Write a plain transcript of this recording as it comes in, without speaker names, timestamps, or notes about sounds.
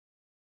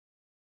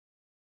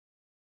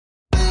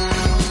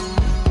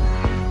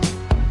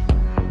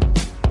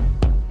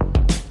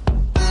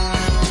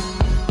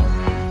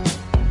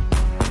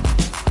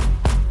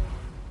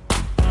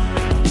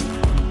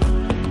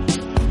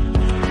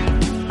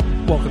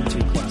welcome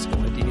to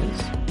Classical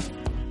Ideas.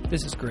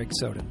 This is Greg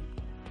Soden.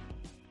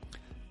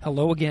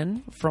 Hello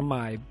again from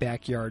my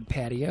backyard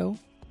patio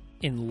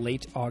in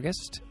late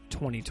August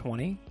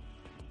 2020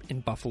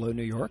 in Buffalo,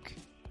 New York.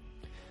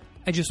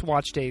 I just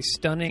watched a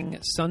stunning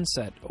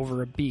sunset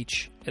over a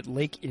beach at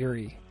Lake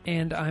Erie,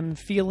 and I'm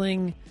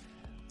feeling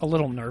a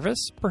little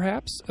nervous,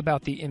 perhaps,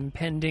 about the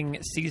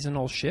impending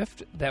seasonal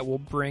shift that will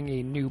bring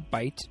a new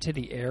bite to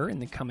the air in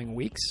the coming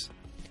weeks.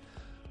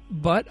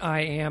 But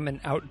I am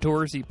an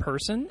outdoorsy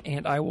person,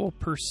 and I will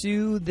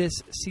pursue this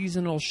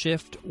seasonal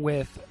shift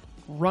with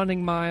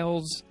running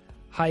miles,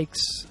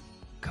 hikes,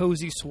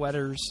 cozy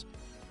sweaters,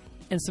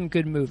 and some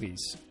good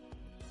movies.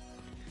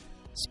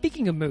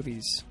 Speaking of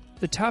movies,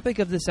 the topic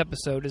of this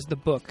episode is the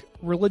book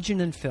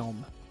Religion and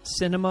Film,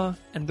 Cinema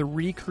and the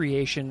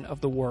Recreation of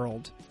the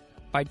World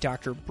by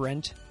Dr.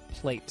 Brent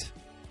Plate.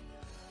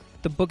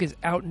 The book is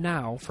out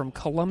now from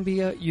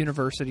Columbia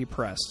University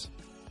Press.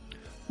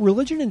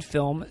 Religion and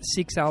Film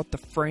seeks out the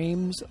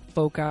frames,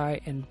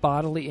 foci, and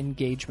bodily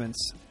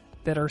engagements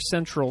that are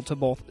central to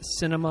both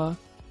cinema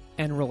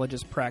and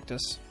religious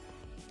practice.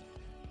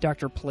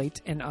 Dr.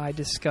 Plate and I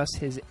discuss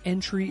his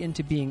entry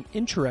into being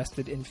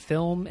interested in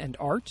film and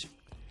art,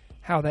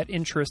 how that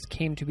interest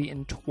came to be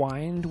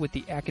entwined with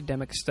the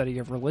academic study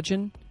of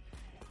religion,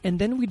 and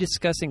then we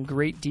discuss in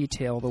great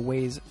detail the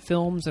ways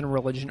films and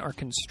religion are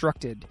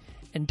constructed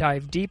and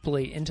dive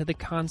deeply into the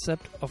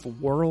concept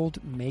of world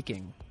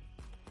making.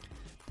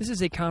 This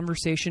is a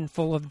conversation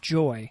full of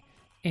joy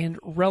and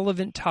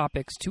relevant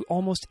topics to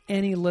almost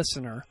any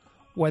listener,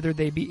 whether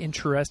they be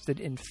interested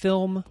in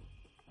film,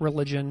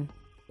 religion,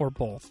 or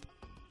both.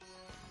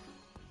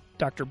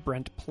 Dr.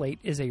 Brent Plate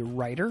is a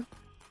writer,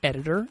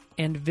 editor,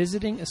 and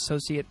visiting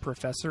associate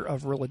professor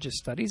of religious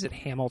studies at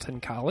Hamilton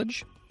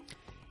College.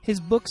 His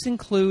books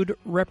include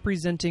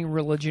Representing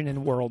Religion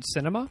in World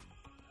Cinema,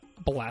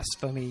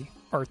 Blasphemy,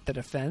 Art That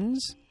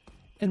Offends,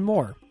 and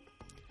more.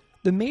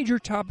 The major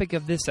topic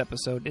of this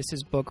episode is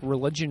his book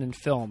Religion and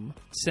Film,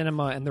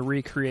 Cinema and the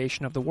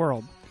Recreation of the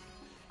World.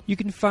 You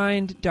can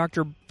find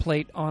Dr.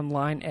 Plate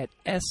online at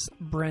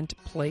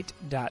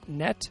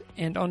sbrentplate.net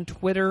and on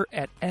Twitter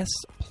at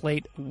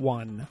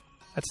splate1.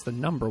 That's the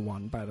number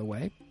 1, by the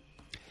way.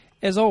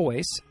 As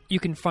always, you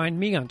can find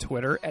me on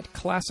Twitter at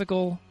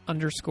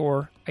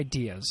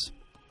classical_ideas.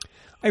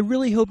 I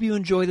really hope you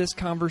enjoy this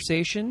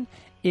conversation.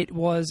 It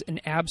was an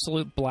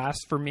absolute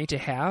blast for me to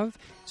have.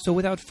 So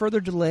without further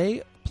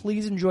delay,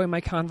 please enjoy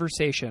my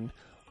conversation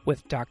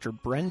with Dr.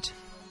 Brent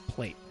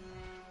Plate.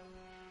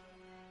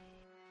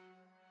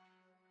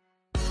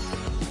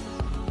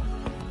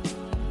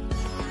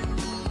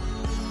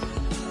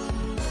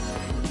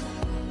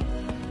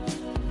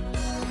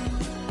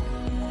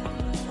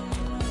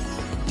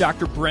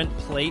 Dr. Brent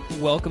Plate,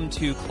 welcome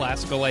to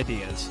Classical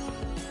Ideas.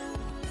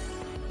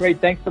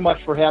 Great. Thanks so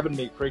much for having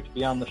me. Great to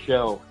be on the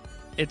show.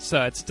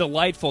 It's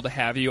delightful to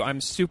have you.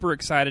 I'm super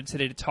excited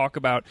today to talk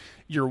about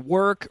your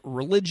work,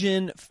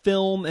 religion,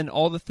 film, and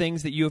all the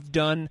things that you have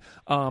done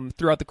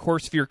throughout the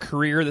course of your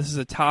career. This is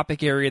a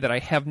topic area that I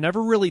have never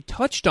really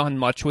touched on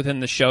much within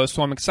the show,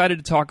 so I'm excited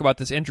to talk about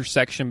this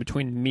intersection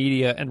between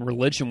media and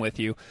religion with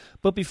you.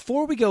 But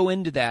before we go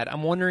into that,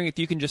 I'm wondering if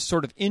you can just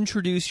sort of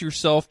introduce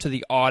yourself to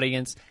the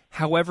audience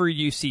however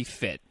you see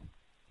fit.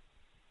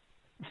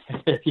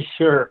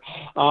 Sure.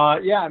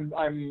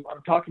 I'm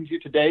talking to you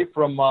today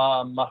from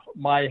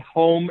my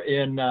home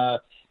in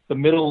the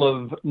middle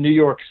of New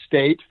York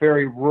State,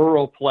 very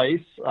rural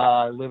place.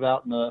 I live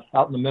out in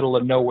the middle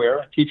of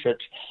nowhere. I teach at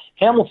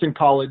Hamilton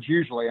College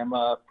usually. I'm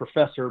a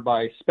professor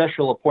by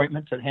special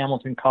appointment at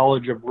Hamilton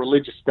College of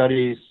Religious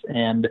Studies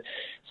and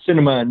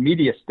Cinema and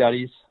Media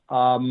Studies.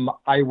 I'm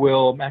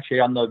actually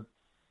on the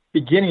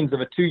beginnings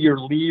of a 2-year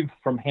leave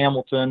from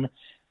Hamilton.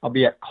 I'll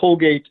be at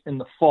Colgate in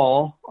the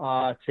fall,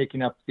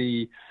 taking up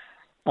the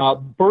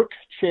Burke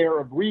Chair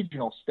of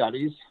Regional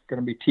Studies.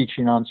 Going to be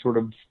teaching on sort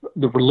of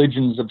the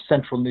religions of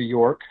Central New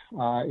York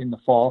in the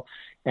fall,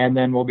 and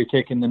then we'll be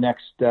taking the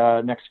next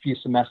few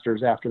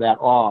semesters after that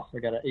off. I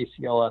got an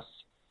ACLS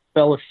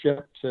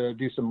fellowship to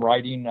do some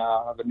writing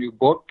of a new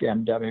book,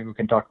 and maybe we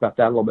can talk about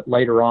that a little bit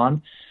later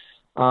on.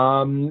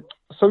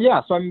 So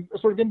I'm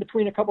sort of in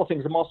between a couple of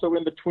things. I'm also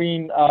in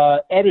between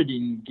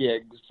editing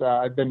gigs.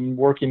 I've been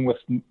working with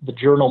the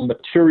journal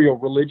Material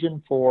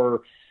Religion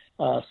for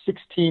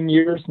 16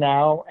 years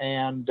now,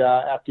 and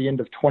at the end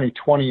of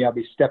 2020, I'll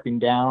be stepping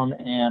down,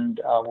 and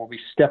we'll be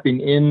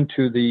stepping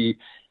into the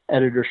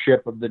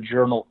editorship of the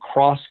journal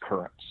Cross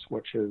Currents,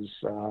 which is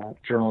a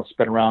journal that's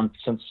been around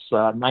since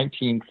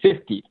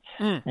 1950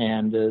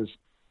 and has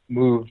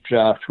moved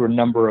through a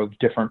number of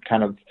different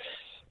kind of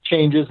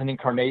changes and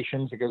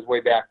incarnations. It goes way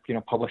back,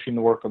 publishing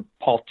the work of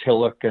Paul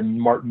Tillich and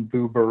Martin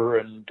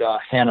Buber and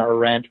Hannah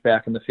Arendt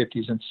back in the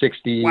 50s and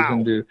 60s. Wow.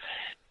 Into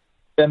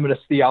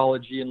feminist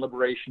theology and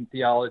liberation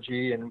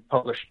theology, and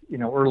published,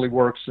 early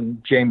works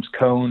in James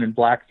Cone and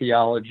Black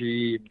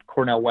theology, and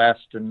Cornel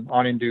West, and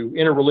on into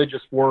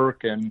interreligious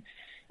work and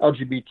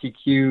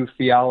LGBTQ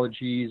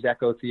theologies,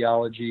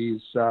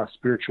 eco-theologies,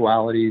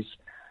 spiritualities.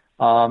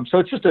 So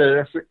it's just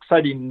an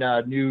exciting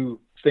new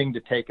thing to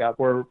take up.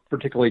 We're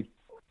particularly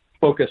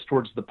focused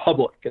towards the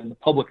public and the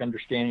public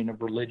understanding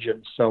of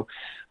religion. So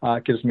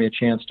it gives me a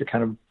chance to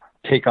kind of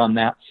take on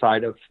that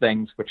side of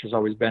things, which has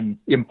always been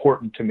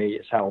important to me,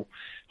 is how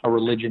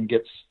religion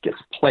gets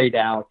played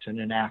out and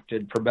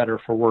enacted, for better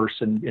or for worse,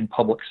 in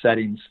public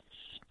settings.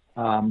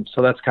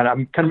 So that's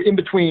I'm kind of in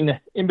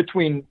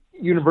between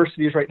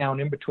universities right now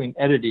and in between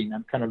editing.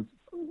 I'm kind of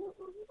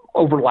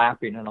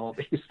overlapping in all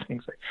these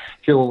things. I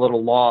feel a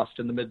little lost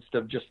in the midst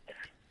of just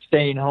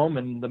staying home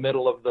in the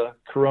middle of the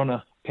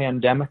corona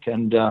pandemic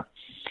and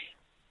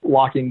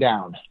locking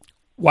down.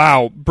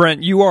 Wow,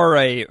 Brent, you are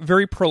a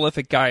very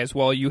prolific guy as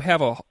well. You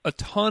have a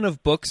ton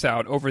of books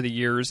out over the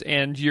years,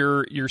 and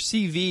your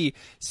CV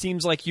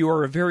seems like you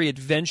are a very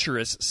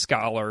adventurous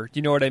scholar.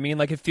 You know what I mean?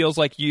 Like, it feels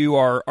like you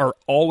are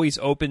always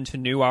open to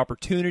new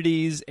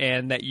opportunities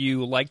and that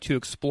you like to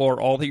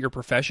explore all that your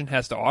profession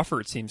has to offer,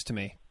 it seems to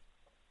me.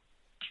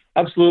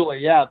 Absolutely,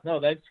 yeah.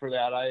 No, thanks for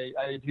that.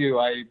 I do.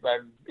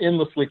 I'm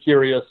endlessly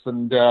curious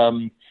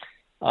and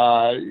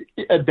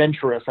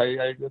adventurous.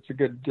 That's a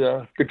good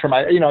term.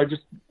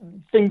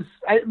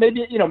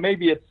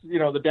 Maybe it's,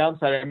 the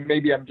downside.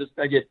 Maybe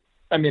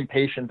I'm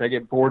impatient. I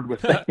get bored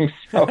with things.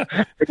 So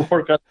I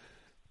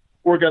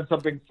work on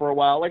something for a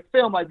while. Like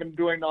film, I've been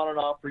doing on and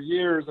off for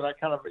years. And I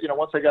kind of,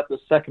 once I got the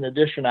second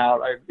edition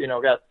out,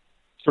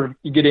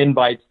 you get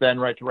invites then,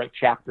 right, to write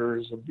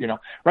chapters of,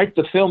 write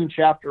the film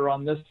chapter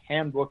on this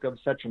handbook of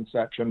such and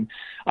such. And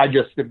I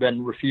just have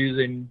been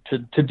refusing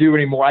to do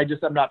any more.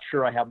 I'm not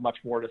sure I have much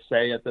more to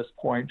say at this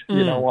point,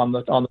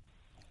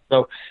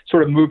 so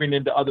sort of moving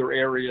into other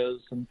areas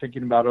and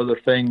thinking about other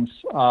things.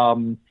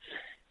 So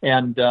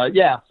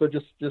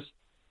just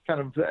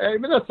kind of,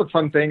 that's the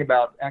fun thing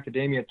about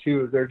academia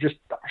too. There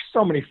are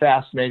so many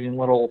fascinating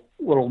little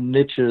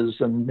niches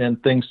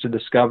and things to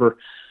discover.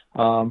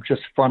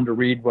 Just fun to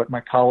read what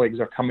my colleagues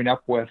are coming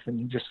up with, and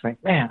you just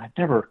think, man, I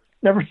never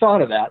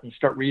thought of that. And you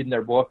start reading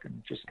their book, and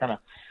it just kind of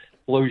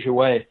blows you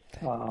away.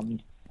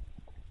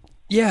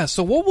 Yeah,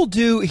 so what we'll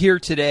do here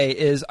today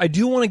is I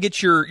do want to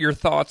get your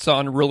thoughts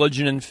on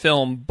religion and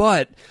film,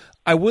 but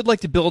I would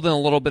like to build in a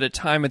little bit of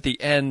time at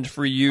the end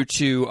for you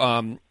to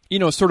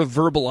sort of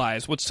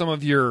verbalize what some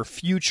of your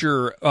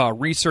future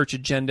research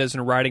agendas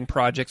and writing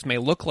projects may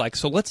look like.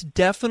 So let's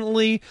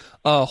definitely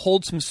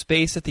hold some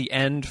space at the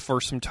end for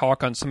some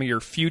talk on some of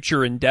your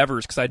future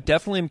endeavors, because I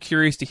definitely am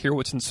curious to hear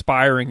what's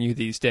inspiring you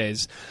these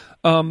days.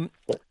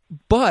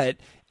 But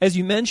as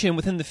you mentioned,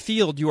 within the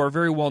field, you are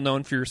very well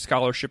known for your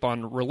scholarship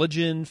on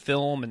religion,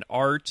 film, and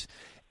art.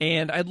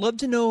 And I'd love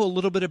to know a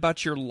little bit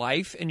about your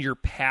life and your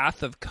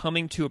path of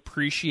coming to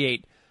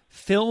appreciate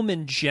film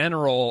in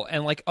general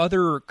and like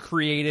other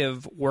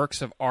creative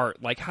works of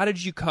art. Like, how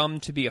did you come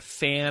to be a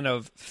fan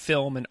of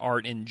film and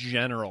art in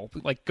general?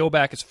 Like, go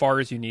back as far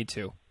as you need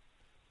to.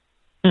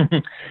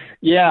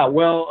 Yeah,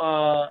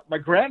 well, my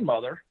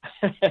grandmother.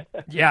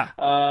 Yeah.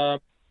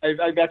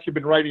 I've actually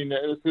been writing,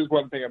 this is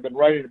one thing I've been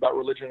writing about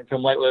religion and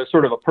film lately,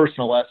 sort of a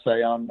personal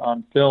essay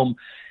on film.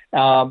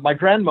 My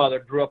grandmother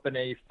grew up in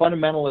a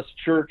fundamentalist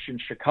church in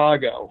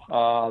Chicago.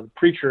 The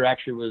preacher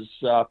actually was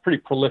a pretty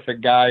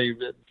prolific guy,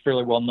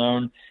 fairly well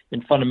known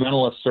in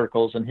fundamentalist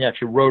circles, and he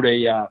actually wrote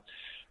a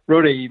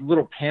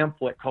little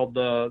pamphlet called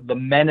the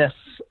Menace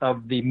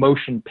of the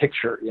Motion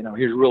Picture. He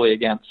was really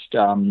against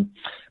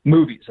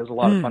movies, as a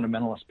lot of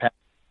fundamentalist pastors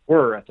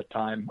were at the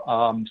time.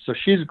 So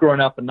she's grown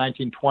up in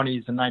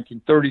 1920s and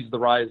 1930s, the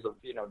rise of,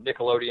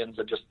 Nickelodeons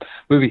and just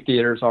movie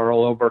theaters are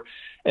all over.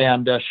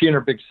 And she and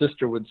her big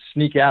sister would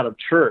sneak out of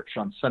church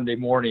on Sunday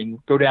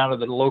morning, go down to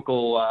the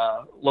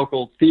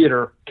local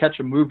theater, catch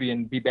a movie,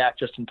 and be back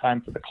just in time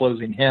for the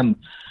closing hymn.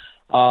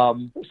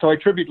 So I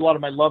attribute a lot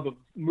of my love of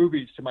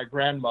movies to my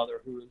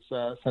grandmother, who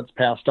has since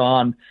passed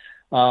on.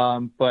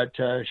 But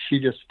she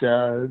just,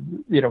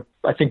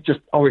 I think just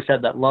always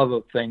had that love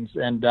of things.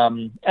 And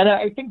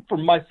I think for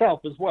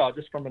myself as well,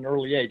 just from an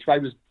early age, I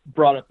was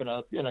brought up in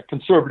a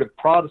conservative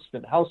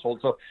Protestant household.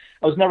 So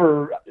I was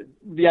never,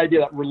 the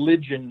idea that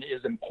religion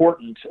is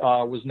important,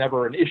 was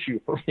never an issue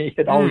for me.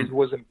 It always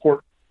was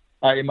important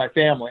in my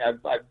family. I've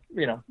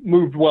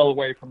moved well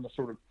away from the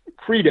sort of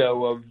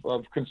credo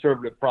of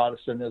conservative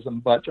Protestantism,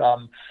 but,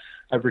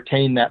 I've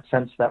retained that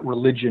sense that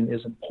religion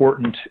is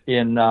important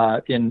in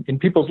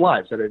people's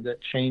lives, that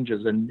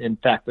changes. And in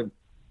fact, the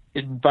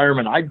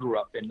environment I grew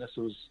up in, this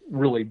was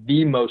really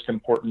the most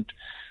important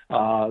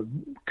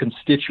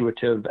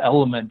constitutive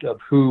element of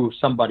who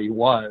somebody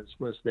was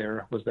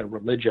their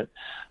religion.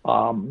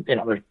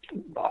 There's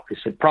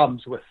obviously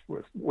problems with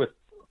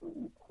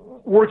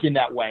working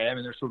that way. I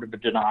mean, there's sort of a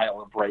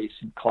denial of race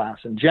and class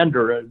and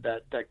gender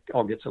that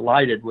all gets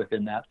elided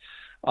within that.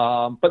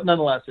 But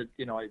nonetheless, I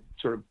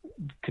sort of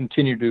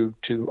continue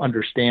to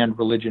understand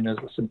religion as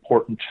this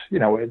important,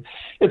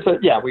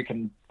 we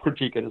can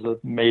critique it as a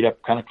made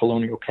up kind of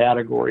colonial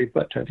category,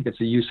 but I think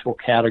it's a useful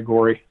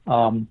category,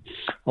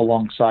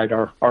 alongside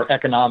our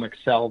economic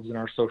selves and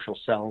our social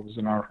selves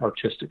and our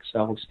artistic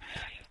selves.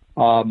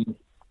 So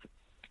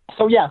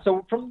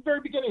from the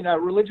very beginning,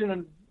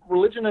 religion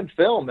and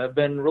film have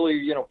been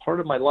really,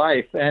 part of my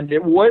life. And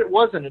it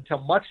wasn't until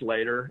much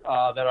later,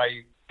 that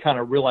I kind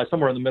of realized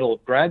somewhere in the middle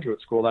of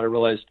graduate school that I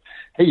realized,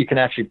 hey, you can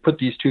actually put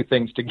these two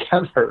things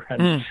together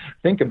and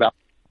think about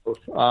both.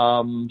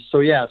 So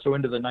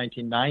into the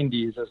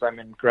 1990s, as I'm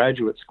in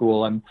graduate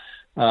school, I'm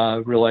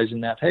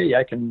realizing that, hey,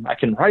 I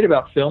can write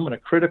about film in a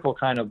critical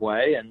kind of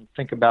way and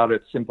think about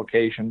its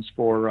implications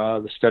for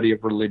the study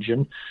of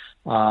religion.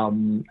 So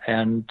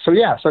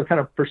I kind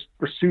of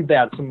pursued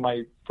that. Some of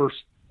my first,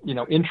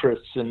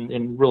 interests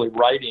in really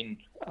writing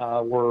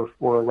were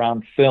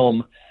around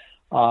film.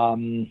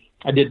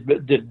 I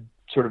did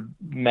sort of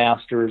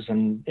master's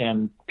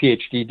and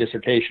PhD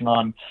dissertation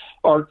on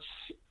arts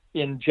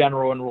in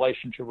general in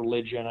relation to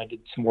religion. I did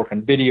some work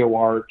on video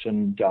art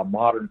and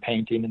modern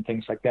painting and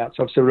things like that.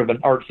 So I've sort of an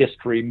art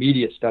history,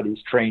 media studies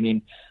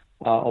training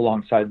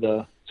alongside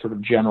the sort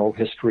of general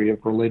history of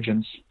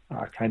religions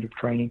kind of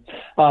training.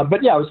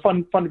 But yeah, it was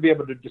fun to be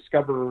able to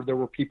discover there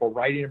were people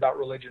writing about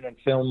religion and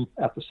film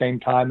at the same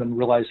time and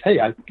realize,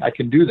 hey, I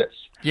can do this.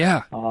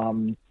 Yeah.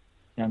 So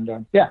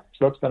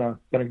that's been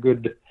a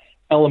good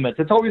element.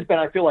 It's always been,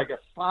 I feel like, a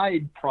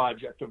side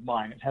project of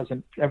mine. It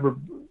hasn't ever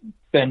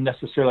been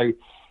necessarily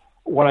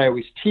what I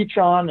always teach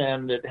on,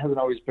 and it hasn't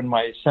always been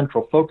my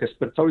central focus,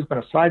 but it's always been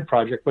a side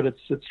project, but it's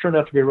turned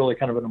out to be really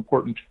kind of an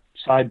important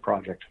side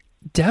project.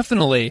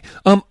 Definitely.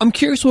 I'm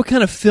curious what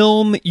kind of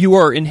film you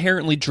are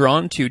inherently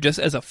drawn to, just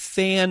as a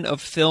fan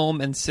of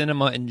film and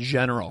cinema in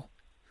general.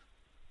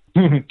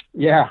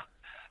 Yeah.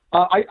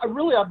 I'm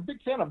a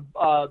big fan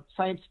of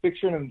science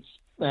fiction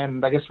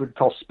and I guess we'd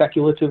call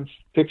speculative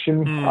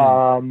fiction.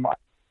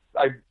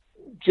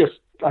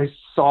 I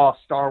saw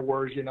Star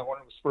Wars, when it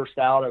was first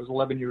out. I was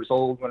 11 years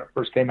old when it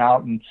first came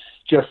out and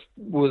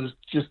was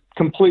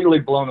completely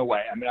blown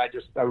away. I mean,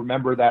 I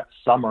remember that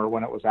summer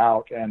when it was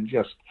out and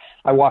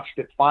I watched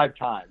it 5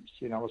 times.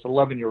 I was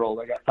 11-year-old.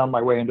 I found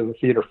my way into the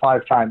theater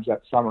 5 times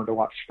that summer to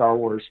watch Star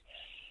Wars,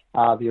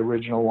 the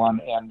original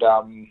one. And,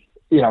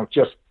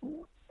 just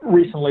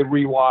recently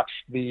rewatched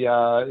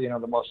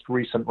the most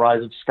recent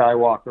Rise of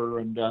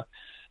Skywalker. And,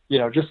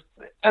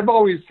 I've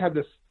always had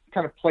this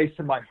kind of place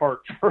in my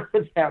heart for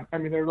them. I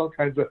mean, there's all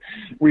kinds of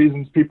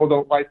reasons people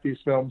don't like these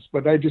films,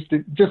 but I just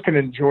can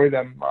enjoy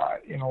them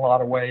in a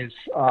lot of ways.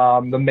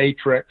 The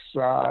Matrix,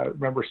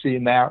 remember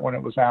seeing that when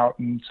it was out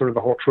and sort of the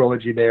whole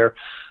trilogy there.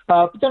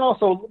 But then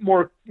also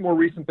more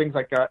recent things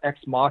like Ex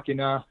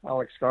Machina,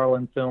 Alex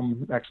Garland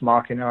film Ex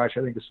Machina, which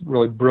I think is a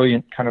really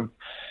brilliant kind of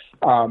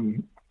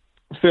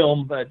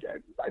film that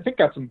I think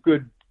got some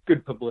good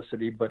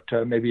publicity, but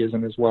maybe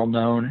isn't as well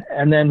known.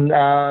 And then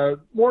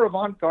more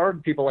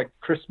avant-garde people like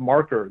Chris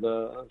Marker,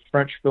 the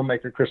French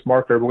filmmaker Chris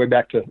Marker, way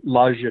back to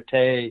La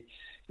Jetée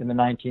in the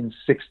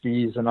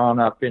 1960s and on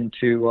up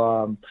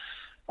into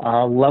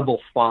Level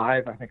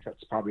 5. I think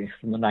that's probably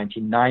from the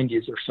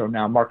 1990s or so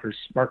now. Marker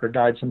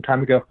died some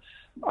time ago.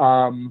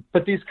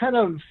 But these kind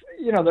of,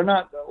 they're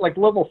not like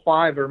Level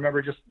 5. I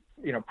remember just,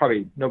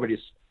 probably none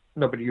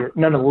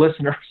of the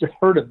listeners have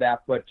heard of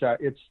that, but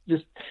it's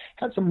just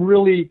had some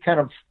really kind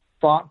of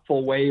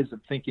thoughtful ways of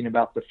thinking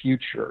about the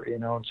future, in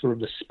sort of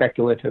the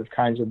speculative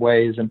kinds of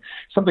ways, and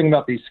something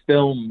about these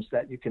films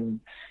that you can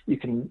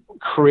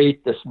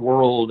create this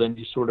world and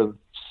you sort of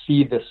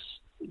see this,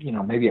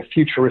 maybe a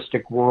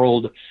futuristic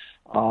world,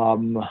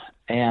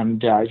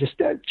 and just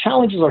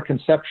challenges our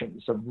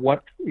conceptions of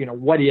what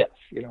if,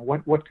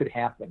 what could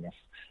happen if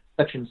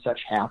such and such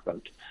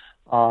happened.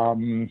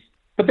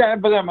 But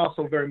I'm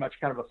also very much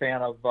kind of a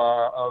fan of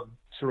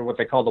sort of what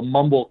they call the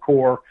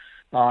mumblecore.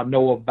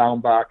 Noah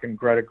Baumbach and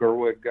Greta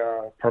Gerwig,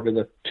 probably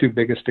the 2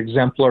 biggest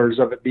exemplars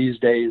of it these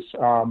days.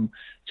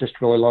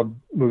 Just really love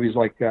movies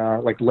like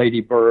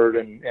Lady Bird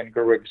and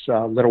Gerwig's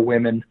Little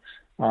Women,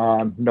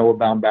 Noah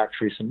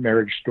Baumbach's recent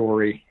Marriage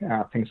Story,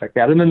 things like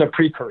that. And then the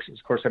precursors,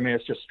 of course. I mean,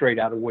 it's just straight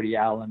out of Woody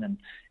Allen and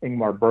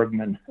Ingmar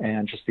Bergman,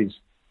 and just these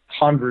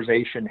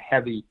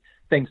conversation-heavy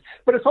things.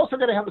 But it's also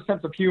going to have a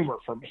sense of humor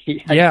for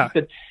me. Yeah. I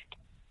think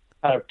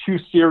that too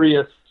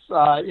serious.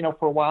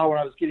 For a while when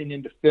I was getting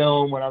into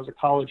film, when I was a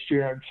college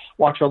student, I'd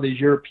watch all these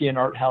European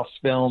art house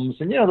films.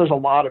 And, there's a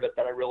lot of it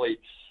that I really,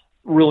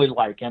 really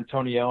like,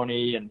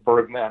 Antonioni and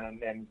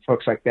Bergman and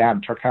folks like that,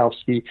 and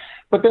Tarkovsky.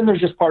 But then there's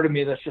just part of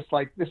me that's just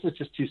like, this is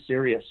just too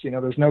serious.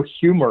 There's no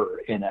humor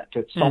in it.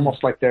 It's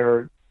almost like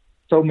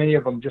so many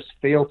of them just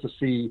fail to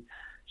see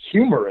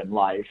humor in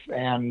life.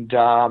 And,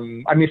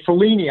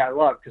 Fellini I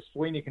love, because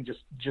Fellini can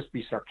just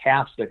be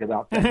sarcastic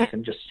about things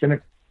and just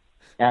cynical.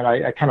 And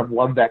I kind of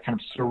love that kind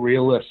of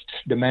surrealist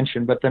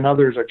dimension, but then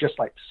others are just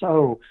like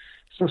so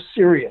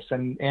serious,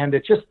 and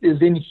it just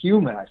is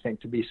inhuman, I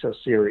think, to be so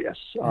serious.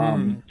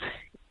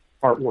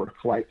 Artwork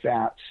like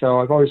that.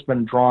 So I've always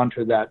been drawn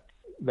to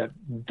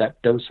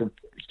that dose of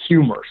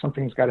humor.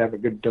 Something's got to have a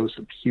good dose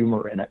of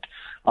humor in it.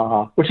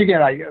 Which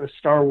again,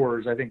 Star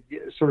Wars, I think,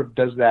 sort of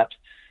does that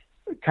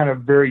kind of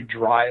very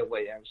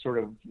dryly.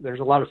 There's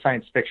a lot of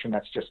science fiction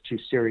that's just too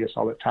serious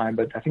all the time,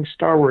 but I think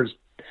Star Wars,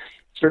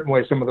 certain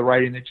ways, some of the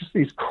writing, it's just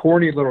these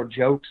corny little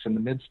jokes in the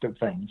midst of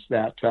things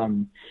that,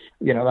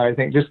 that I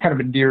think just kind of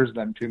endears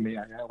them to me.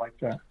 I like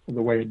the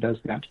way it does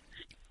that.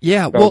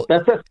 Yeah. So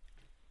that's the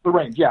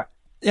range. Yeah.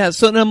 Yeah,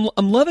 so and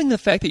I'm loving the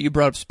fact that you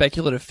brought up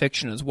speculative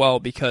fiction as well,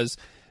 because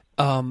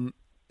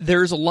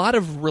there's a lot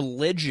of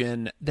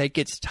religion that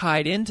gets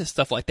tied into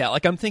stuff like that.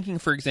 Like I'm thinking,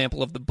 for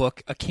example, of the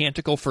book A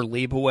Canticle for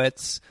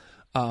Leibowitz,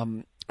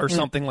 or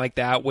something like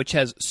that, which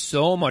has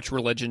so much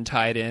religion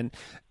tied in.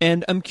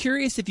 And I'm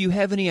curious if you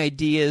have any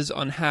ideas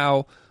on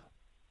how,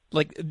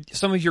 like,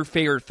 some of your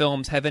favorite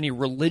films have any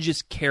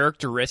religious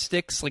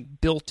characteristics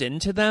like built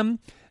into them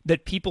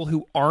that people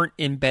who aren't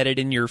embedded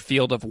in your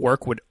field of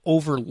work would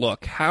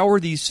overlook. How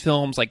are these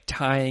films like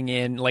tying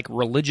in like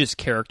religious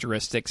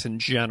characteristics in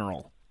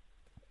general?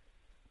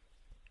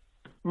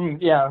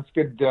 Yeah, that's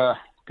good.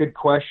 Good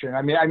question.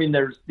 I mean,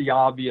 there's the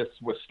obvious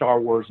with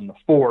Star Wars and the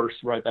Force,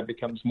 right? That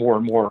becomes more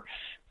and more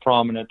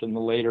prominent in the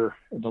later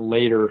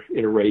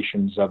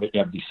iterations of it. You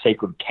have these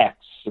sacred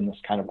texts and this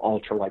kind of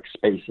ultra-like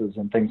spaces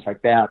and things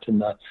like that in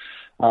the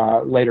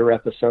later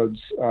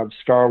episodes of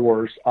Star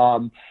Wars.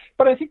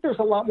 But I think there's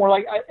a lot more,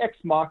 like Ex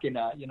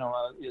Machina,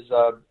 is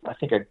I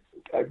think a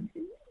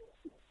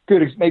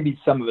good, maybe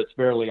some of it's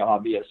fairly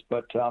obvious,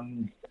 but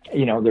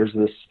there's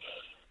this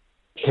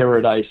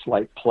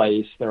paradise-like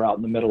place. They're out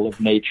in the middle of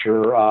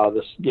nature.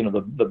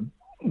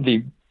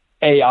 The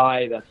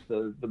AI that's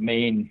the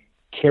main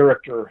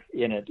character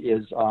in it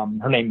is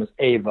her name is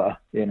Ava,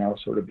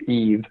 sort of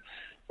Eve,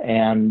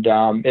 and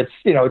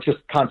it's just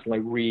constantly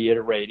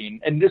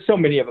reiterating. And there's so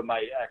many of them.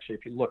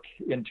 If you look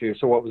into,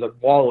 so what was it,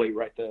 WALL-E,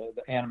 right? The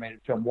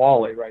animated film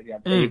WALL-E, right? You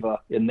have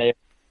Ava in there.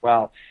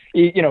 Well,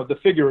 the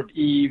figure of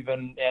Eve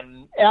and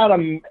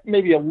Adam,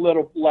 maybe a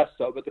little less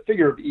so, but the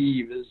figure of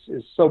Eve is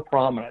so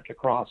prominent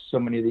across so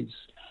many of these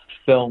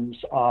films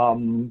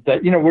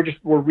that,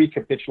 we're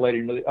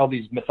recapitulating all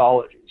these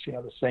mythologies,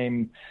 the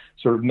same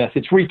sort of myth.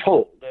 It's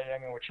retold,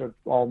 which are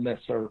all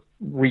myths are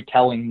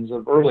retellings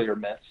of earlier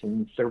myths,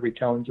 and they're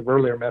retellings of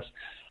earlier myths.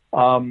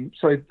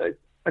 So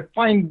I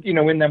find,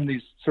 in them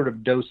these sort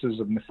of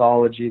doses of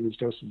mythology, these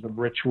doses of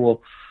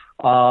ritual.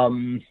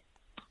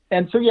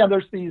 And so, yeah,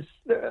 there's these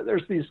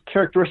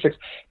characteristics,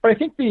 but I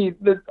think the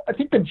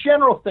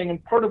general thing,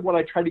 and part of what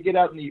I tried to get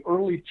out in the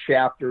early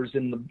chapters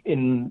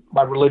in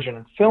my religion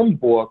and film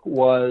book,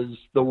 was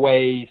the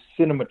way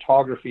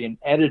cinematography and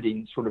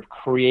editing sort of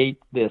create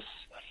this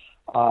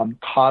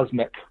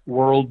cosmic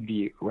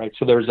worldview, right?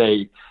 So there's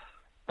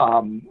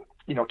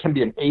can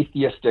be an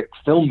atheistic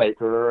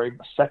filmmaker or a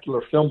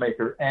secular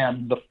filmmaker,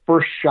 and the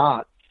first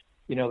shot,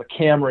 the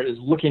camera is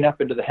looking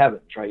up into the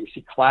heavens, right? You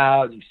see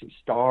clouds, you see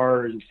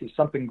stars, you see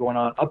something going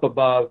on up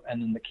above,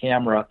 and then the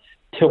camera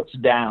tilts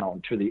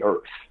down to the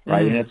earth,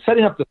 right? And it's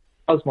setting up the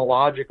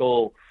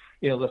cosmological,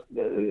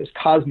 this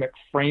cosmic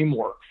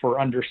framework for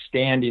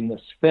understanding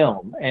this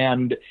film.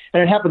 And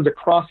it happens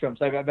across films.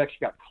 I've actually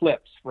got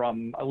clips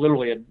from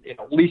literally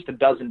at least a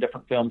dozen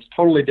different films,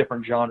 totally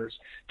different genres,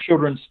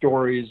 children's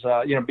stories.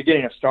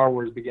 Beginning of Star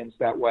Wars begins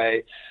that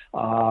way.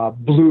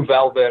 Blue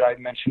Velvet, I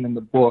mentioned in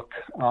the book.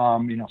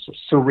 So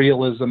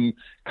surrealism,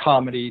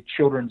 comedy,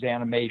 children's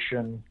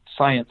animation,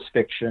 science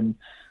fiction,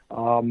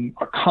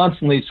 are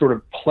constantly sort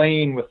of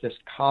playing with this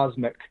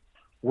cosmic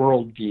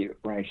worldview,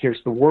 right?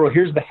 Here's the world,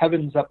 here's the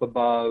heavens up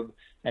above,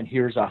 and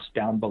here's us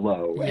down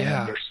below. Yeah.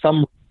 And there's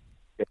some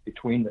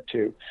between the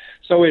two.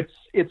 So it's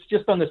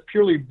just on this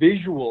purely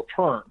visual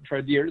terms,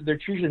 right? They're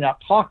usually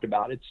not talked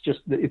about. It's just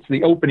it's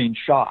the opening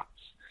shots.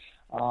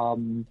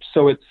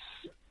 So it's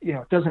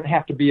it doesn't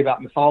have to be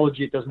about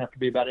mythology. It doesn't have to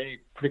be about any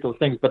particular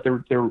things, but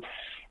they're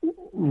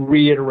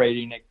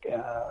reiterating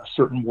a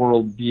certain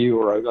worldview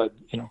or a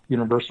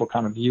universal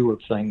kind of view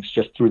of things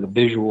just through the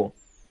visual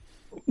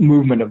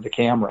movement of the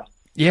camera.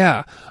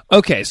 Yeah.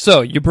 Okay,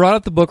 so you brought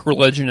up the book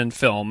Religion and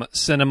Film,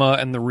 Cinema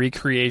and the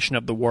Recreation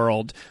of the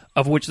World,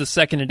 of which the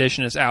second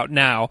edition is out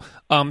now.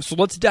 So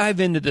let's dive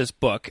into this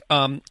book.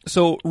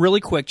 So really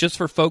quick, just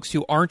for folks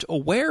who aren't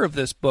aware of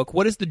this book,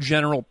 what is the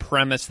general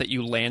premise that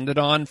you landed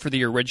on for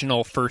the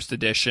original first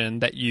edition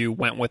that you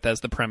went with as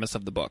the premise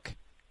of the book?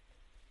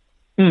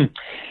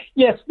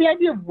 Yes, the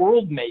idea of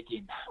world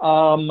making,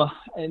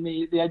 and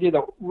the idea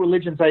that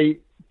religions, I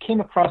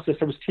came across this,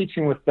 I was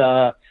teaching with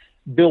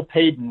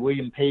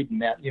William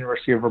Payton at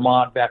University of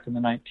Vermont back in the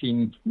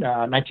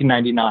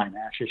 1999. I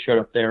actually showed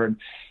up there and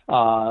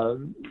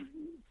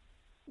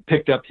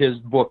picked up his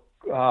book,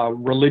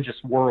 Religious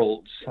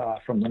Worlds,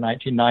 from the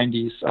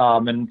 1990s,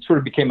 and sort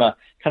of became a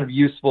kind of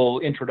useful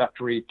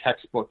introductory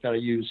textbook that I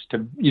used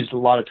a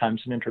lot of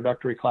times in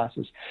introductory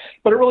classes.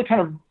 But it really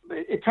kind of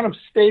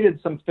stated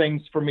some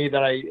things for me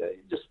that I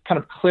just kind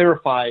of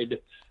clarified,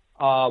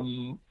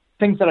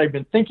 things that I've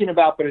been thinking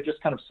about, but it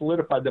just kind of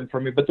solidified them for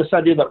me. But this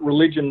idea that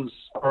religions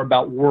are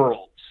about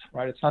worlds,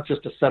 right? It's not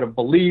just a set of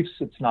beliefs.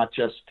 It's not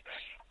just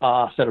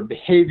a set of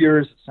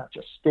behaviors. It's not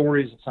just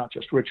stories. It's not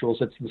just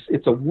rituals.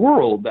 It's a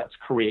world that's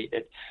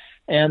created.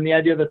 And the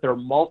idea that there are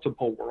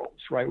multiple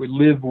worlds, right? We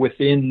live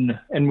within,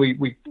 and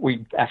we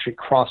actually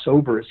cross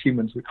over as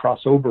humans. We cross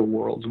over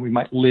worlds, and we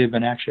might live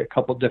in actually a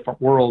couple different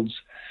worlds,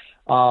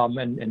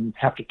 and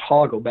have to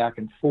toggle back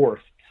and forth.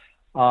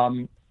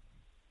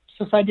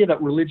 This idea that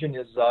religion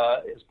is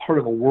part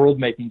of a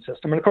world-making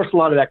system. And, of course, a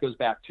lot of that goes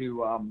back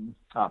to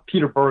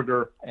Peter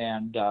Berger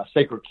and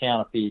Sacred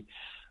Canopy,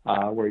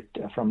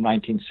 from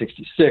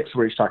 1966,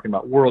 where he's talking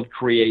about world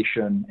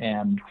creation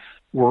and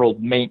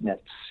world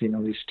maintenance,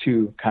 these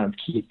two kind of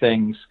key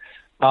things.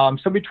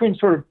 So between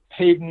sort of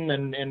Peden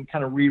and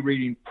kind of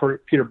rereading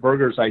Peter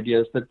Berger's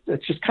ideas, that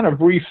it's just kind of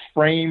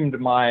reframed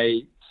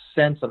my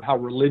sense of how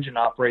religion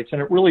operates,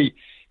 and it really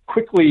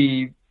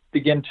quickly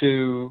began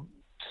to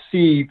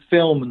see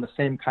film in the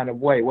same kind of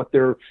way.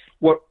 So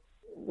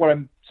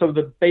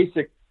the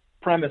basic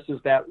premise is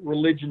that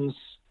religions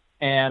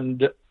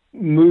and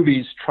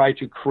movies try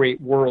to create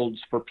worlds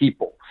for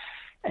people,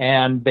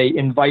 and they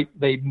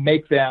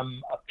make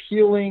them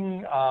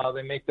appealing,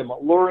 they make them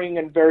alluring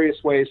in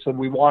various ways, so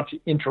we want to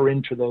enter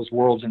into those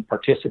worlds and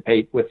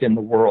participate within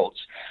the worlds.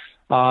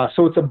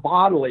 So it's a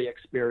bodily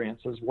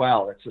experience as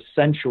well. It's a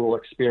sensual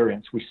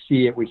experience. We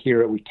see it, we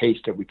hear it, we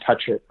taste it, we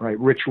touch it, right?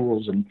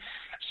 Rituals and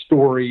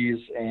stories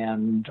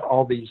and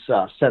all these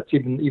sets,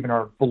 even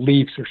our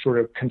beliefs are sort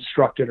of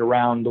constructed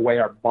around the way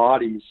our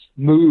bodies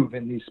move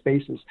in these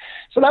spaces.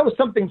 So that was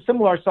something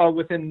similar I saw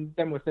within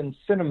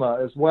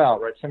cinema as well,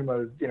 right?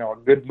 Cinema, a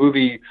good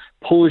movie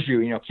pulls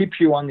you, keeps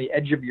you on the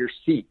edge of your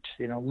seat.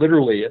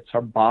 Literally, it's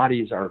our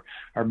bodies are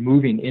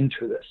moving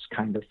into this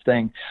kind of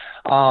thing,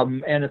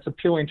 and it's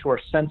appealing to our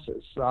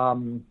senses.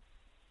 So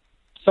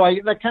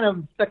that kind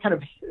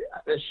of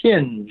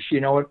hinge,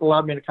 it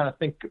allowed me to kind of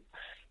think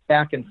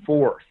back and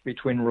forth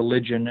between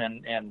religion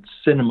and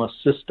cinema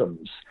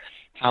systems,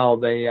 how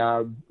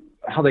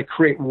they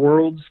create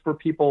worlds for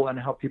people and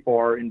how people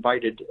are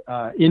invited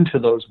into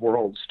those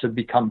worlds to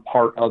become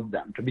part of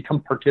them, to become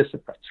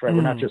participants, right?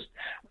 We're not just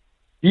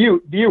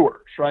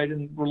viewers, right?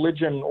 In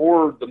religion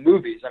or the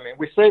movies,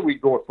 we say we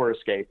go for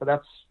escape,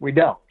 but we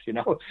don't,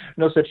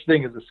 no such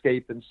thing as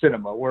escape in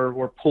cinema.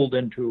 We're pulled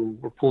into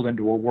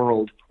a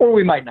world, or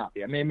we might not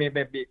be.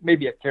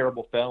 Maybe a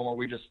terrible film, or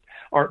we just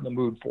aren't in the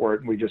mood for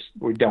it, and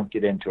we don't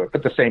get into it.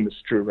 But the same is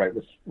true, right,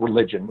 with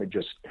religion. We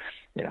just,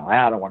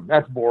 I don't want.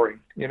 That's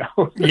boring,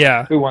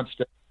 Yeah. Who wants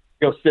to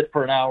go sit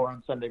for an hour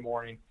on Sunday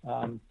morning?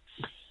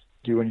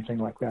 Do anything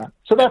like that.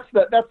 So that's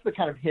the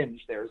kind of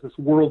hinge there, is this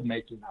world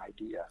making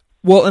idea.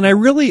 Well, and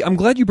I'm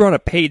glad you brought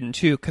up Peden,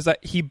 too, because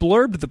he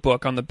blurbed the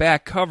book on the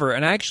back cover,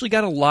 and I actually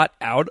got a lot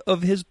out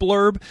of his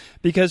blurb,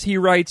 because he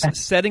writes,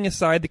 setting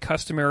aside the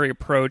customary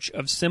approach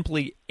of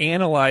simply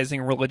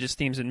analyzing religious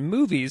themes in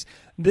movies,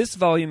 this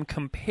volume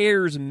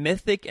compares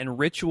mythic and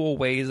ritual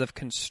ways of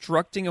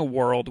constructing a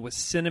world with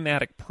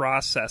cinematic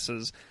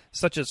processes,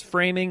 such as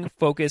framing,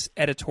 focus,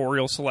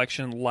 editorial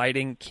selection,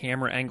 lighting,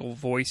 camera angle,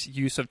 voice,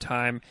 use of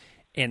time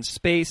and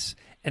space,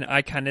 and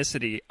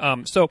iconicity.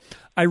 So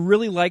I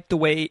really like the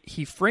way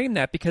he framed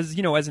that, because,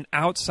 as an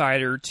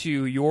outsider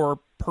to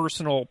your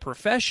personal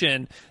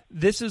profession,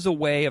 this is a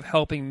way of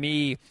helping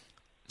me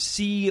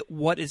see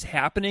what is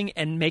happening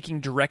and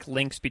making direct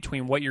links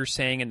between what you're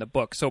saying in the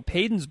book. So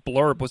Peden's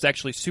blurb was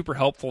actually super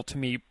helpful to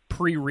me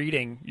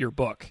pre-reading your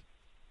book.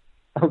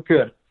 Oh,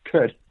 good.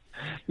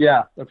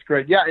 Yeah, that's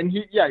great. Yeah, and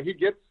he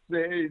gets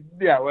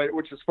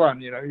which is fun.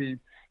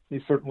 He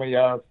certainly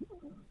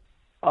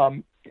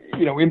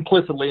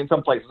implicitly in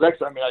some places.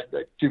 Actually,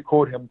 I do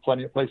quote him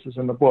plenty of places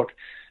in the book,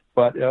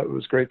 but it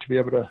was great to be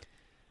able to,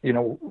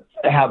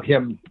 have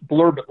him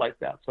blurb it like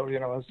that. So,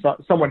 as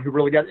someone who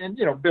really got, and,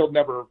 Bill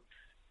never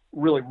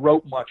really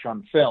wrote much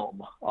on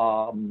film.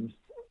 I'm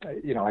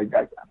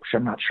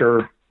not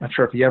sure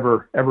if he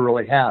ever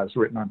really has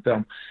written on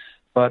film,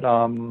 but,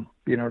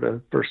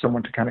 for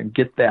someone to kind of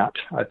get that,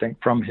 I think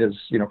from his,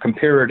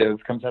 comparative,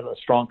 comes out of a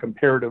strong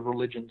comparative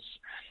religions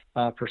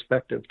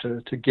perspective,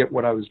 to get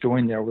what I was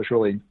doing there was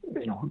really,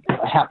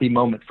 a happy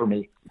moment for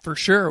me. For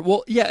sure.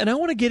 Well, yeah, and I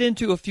want to get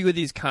into a few of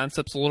these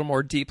concepts a little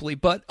more deeply,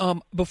 but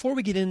before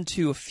we get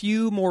into a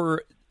few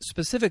more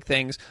specific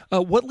things,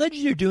 what led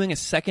you to doing a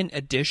second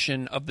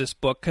edition of this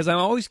book? Because I'm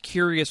always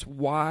curious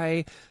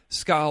why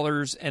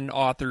scholars and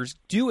authors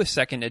do a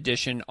second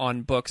edition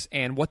on books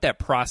and what that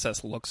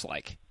process looks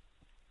like.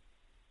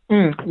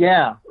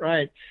 Yeah,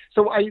 right.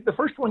 So the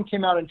first one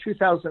came out in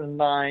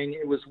 2009.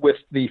 It was with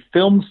the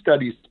Film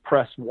Studies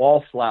Press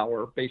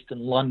Wallflower, based in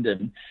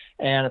London,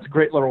 and it's a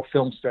great little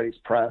film studies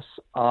press.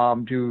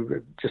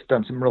 Just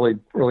done some really,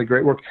 really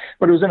great work.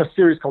 But it was in a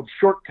series called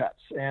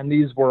Shortcuts, and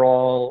these were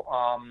all,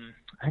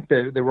 I think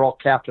they were all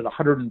capped at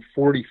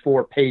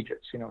 144 pages.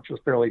 Which was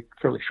fairly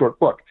short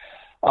book,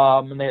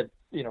 and they had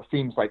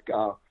themes like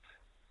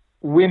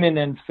women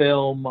in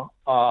film,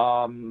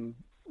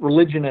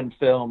 religion in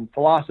film,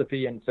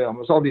 philosophy in film. It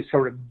was all these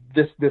sort of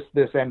this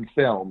and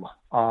film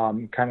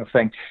kind of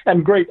thing,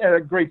 and great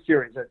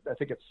series. I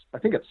think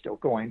it's still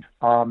going.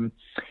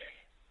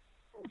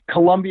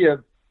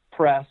 Columbia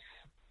Press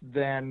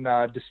then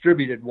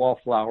distributed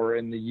Wallflower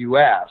in the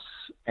U.S.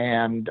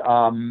 and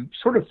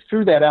sort of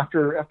through that,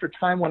 after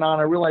time went on,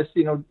 I realized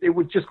it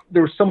was just,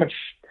 there was so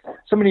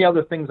many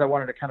other things I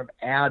wanted to kind of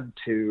add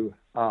to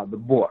the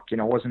book.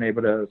 I wasn't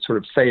able to sort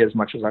of say as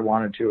much as I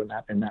wanted to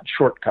in that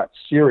Shortcut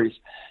series.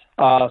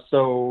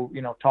 So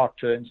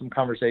talked in some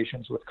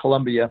conversations with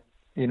Columbia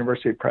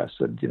University Press,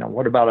 and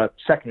what about a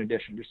second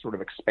edition? Just sort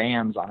of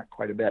expands on it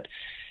quite a bit,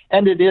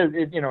 and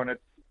and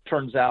it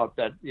turns out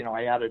that,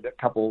 I added a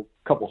couple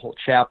whole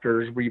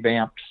chapters,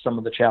 revamped some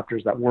of the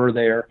chapters that were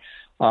there.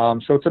 So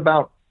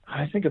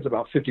I think it's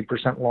about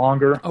 50%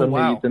 longer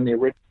than the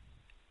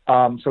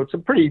original. So it's a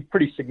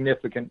pretty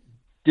significant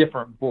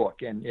different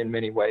book in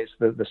many ways,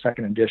 the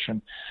second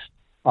edition.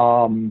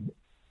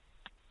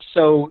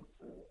 So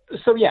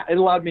yeah, it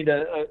allowed me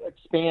to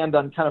expand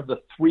on kind of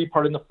the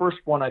three-part. In the first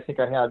one, I think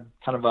I had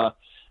kind of a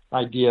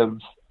idea of,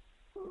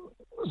 it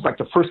was like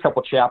the first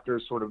couple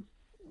chapters sort of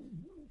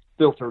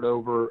filtered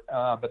over,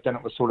 but then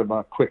it was sort of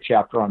a quick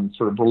chapter on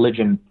sort of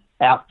religion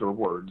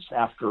afterwards.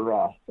 We'll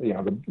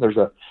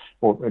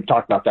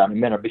talk about that in a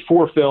minute.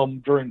 Before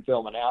film, during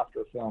film, and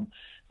after film.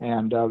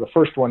 And the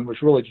first one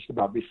was really just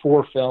about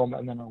before film,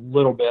 and then a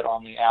little bit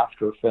on the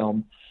after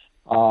film.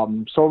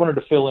 So I wanted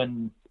to fill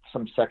in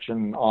some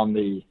section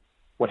on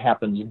what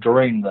happens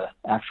during the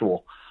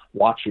actual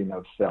watching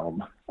of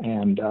film.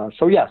 And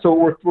so it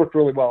worked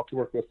really well to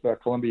work with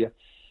Columbia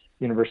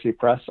University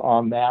Press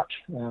on that,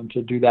 and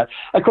to do that.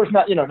 Of course,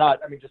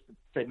 just to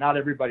say, not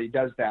everybody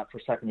does that for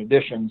second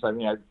editions. I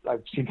mean,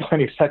 I've seen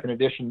plenty of second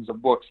editions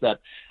of books that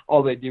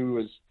all they do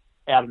is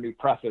add a new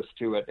preface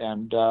to it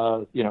and,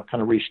 kind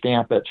of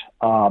restamp it.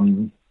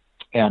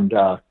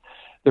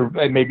 There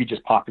may be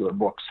just popular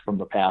books from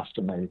the past,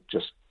 and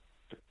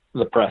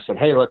the press said,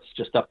 hey, let's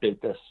just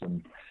update this.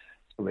 And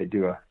so they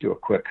do a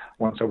quick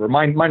once over.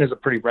 Mine is a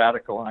pretty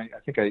radical. And I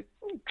think I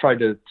tried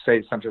to say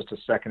it's not just a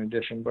second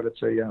edition, but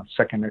it's a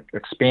second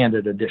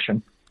expanded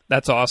edition.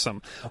 That's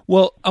awesome.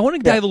 Well, I want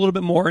to dive a little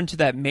bit more into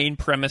that main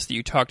premise that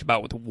you talked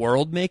about with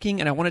world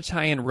making, and I want to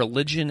tie in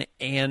religion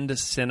and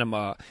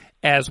cinema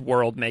as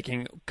world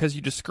making, because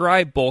you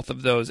describe both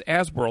of those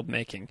as world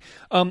making.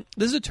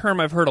 This is a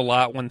term I've heard a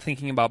lot when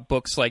thinking about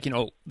books like,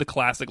 the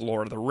classic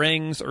Lord of the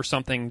Rings, or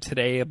something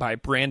today by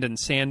Brandon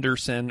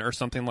Sanderson or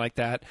something like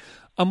that.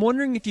 I'm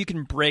wondering if you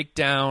can break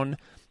down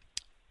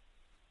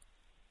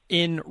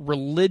in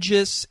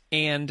religious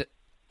and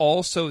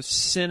also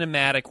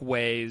cinematic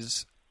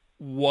ways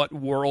what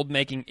world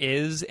making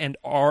is, and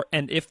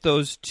if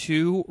those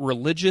two,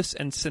 religious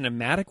and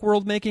cinematic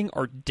world making,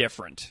 are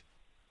different.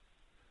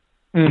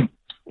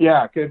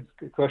 Yeah, good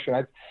question.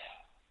 I'm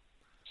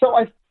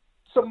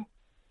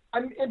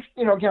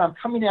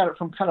coming at it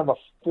from kind of a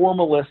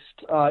formalist,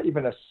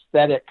 even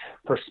aesthetic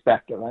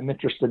perspective. I'm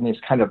interested in these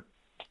kind of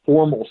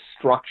formal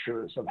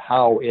structures of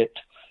how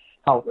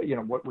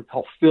what we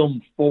call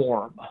film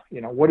form.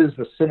 What is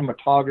the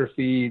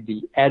cinematography,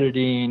 the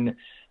editing,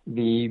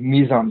 the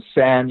mise en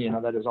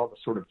scène, that is all the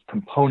sort of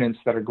components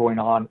that are going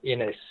on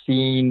in a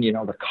scene,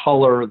 the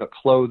color, the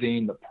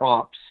clothing, the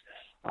props,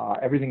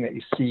 everything that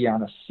you see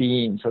on a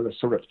scene. So the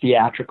sort of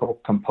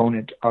theatrical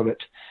component of it.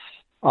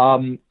 So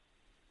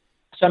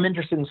I'm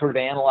interested in sort of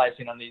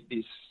analyzing on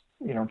these,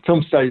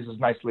 film studies has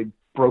nicely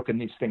broken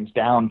these things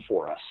down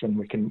for us. And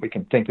we can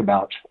think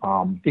about,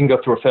 you can go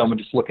through a film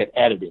and just look at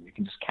editing. You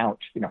can just count,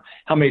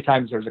 how many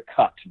times there's a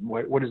cut.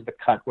 What is the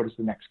cut? What is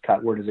the next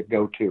cut? Where does it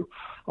go to?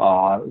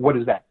 What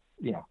is that,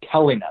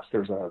 telling us?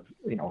 There's a,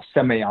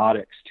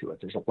 semiotics to it.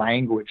 There's a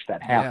language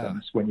that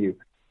happens when you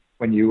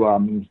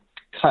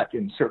cut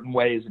in certain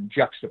ways and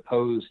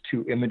juxtapose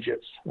two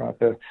images.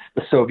 The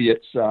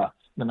Soviets, the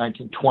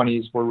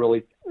 1920s were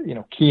really,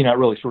 keen. I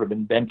really sort of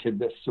invented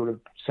this sort of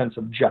sense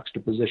of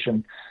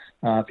juxtaposition.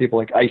 People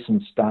like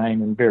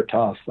Eisenstein and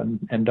Vertov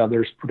and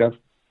others,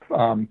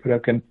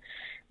 Pudovkin,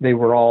 they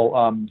were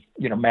all,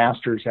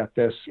 masters at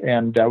this,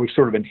 and we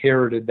sort of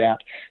inherited that.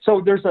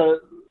 So there's a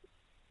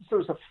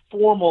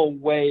formal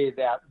way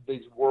that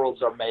these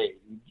worlds are made.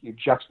 You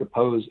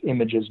juxtapose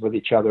images with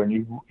each other, and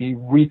you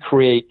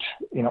recreate,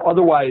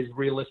 otherwise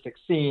realistic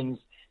scenes.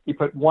 You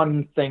put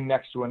one thing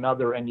next to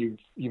another, and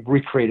you've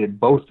recreated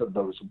both of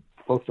those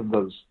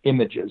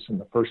images in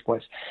the first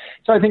place.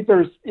 So I think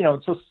there's,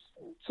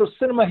 so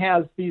cinema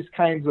has these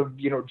kinds of,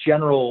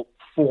 general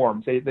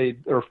forms. They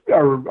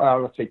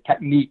are let's say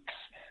techniques,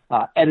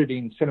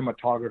 editing,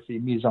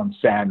 cinematography, mise en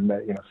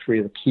scène, three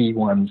of the key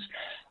ones.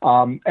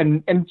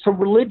 And so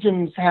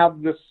religions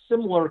have this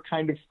similar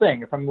kind of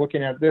thing. If I'm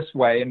looking at it this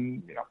way,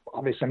 and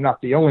obviously I'm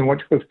not the only one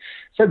to have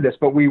said this,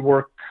 but we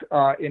work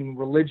in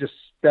religious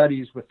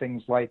studies with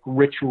things like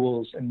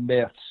rituals and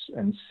myths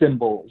and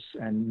symbols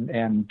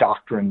and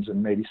doctrines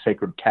and maybe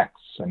sacred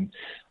texts and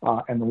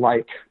the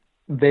like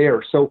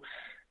there. So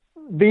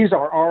these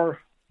are our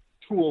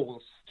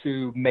tools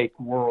to make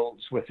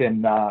worlds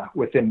within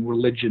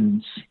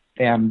religions.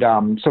 And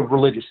so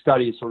religious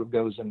studies sort of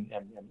goes and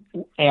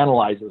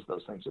analyzes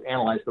those things,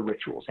 analyze the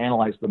rituals,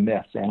 analyze the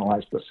myths,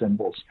 analyze the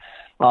symbols.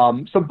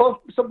 So both,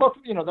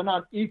 they're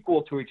not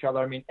equal to each other.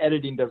 I mean,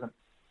 editing doesn't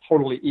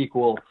totally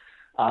equal,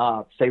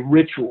 say,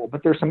 ritual,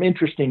 but there's some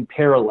interesting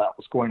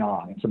parallels going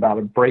on. It's about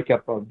a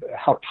breakup of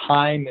how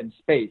time and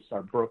space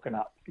are broken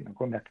up,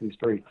 going back to these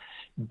very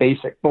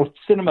basic, both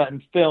cinema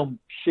and film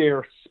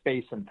share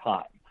space and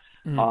time.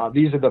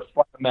 These are the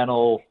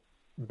fundamental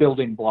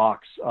building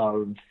blocks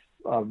of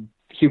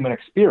human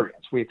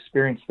experience. We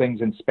experience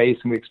things in space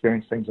and we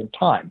experience things in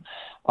time.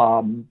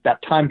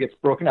 That time gets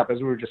broken up, as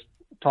we were just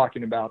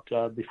talking about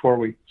before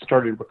we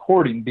started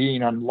recording.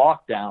 Being on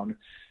lockdown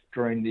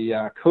during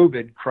the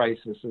COVID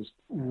crisis has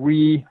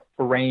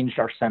rearranged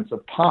our sense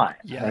of time.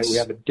 Yes. Right? We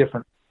have a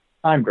different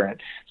time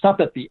grant. It's not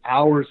that the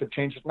hours have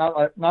changed. It's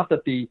not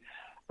that the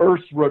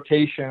Earth's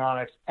rotation on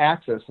its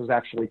axis has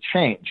actually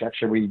changed.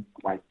 Actually,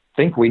 I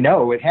think we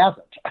know it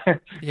hasn't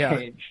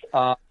changed.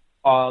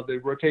 The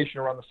rotation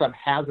around the sun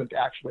hasn't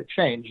actually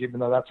changed, even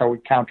though that's how we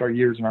count our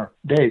years and our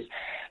days.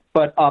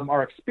 But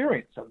our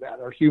experience of that,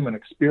 our human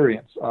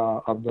experience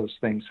of those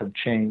things have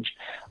changed.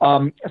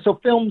 So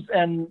films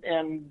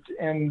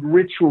and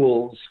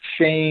rituals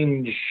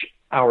change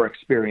our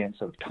experience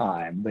of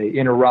time. They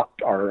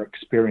interrupt our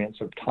experience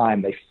of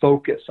time. They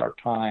focus our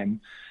time.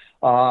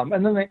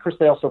 And then, of course,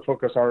 they also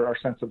focus our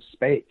sense of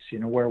space,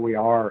 where we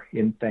are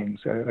in things.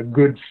 A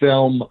good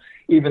film,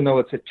 even though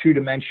it's a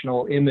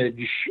two-dimensional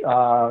image,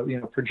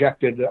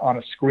 projected on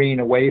a screen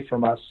away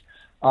from us,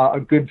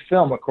 a good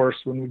film, of course,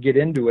 when we get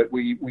into it,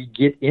 we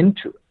get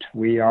into it.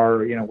 We are,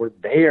 we're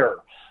there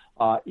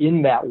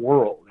in that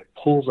world. It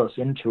pulls us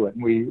into it,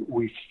 and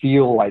we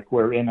feel like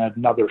we're in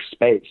another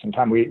space and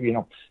time.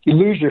 You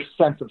lose your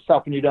sense of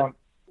self, and you don't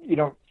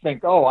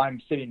think, oh,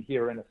 I'm sitting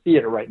here in a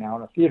theater right now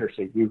in a theater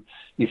seat. You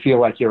feel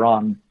like you're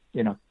on,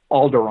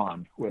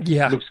 Alderaan with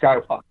Luke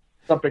Skywalker,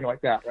 something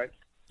like that, right?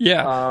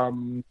 Yeah.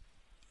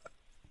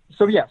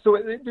 So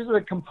these are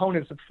the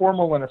components, the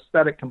formal and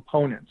aesthetic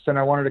components, and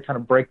I wanted to kind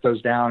of break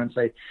those down and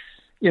say,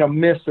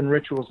 myths and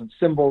rituals and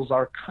symbols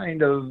are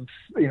kind of,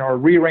 are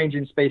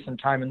rearranging space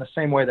and time in the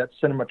same way that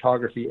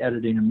cinematography,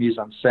 editing, and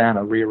mise-en-scène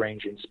are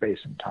rearranging space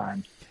and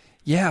time.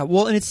 Yeah,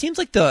 well, and it seems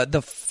like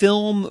the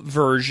film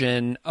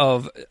version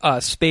of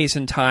space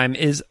and time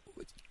is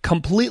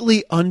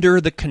completely under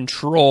the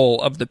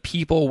control of the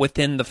people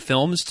within the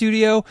film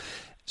studio,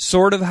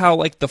 sort of how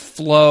like the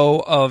flow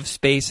of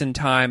space and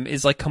time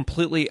is like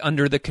completely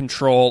under the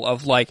control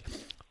of like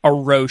a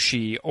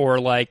Roshi or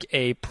like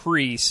a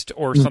priest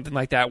or something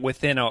like that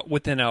within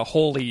a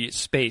holy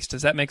space.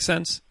 Does that make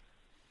sense?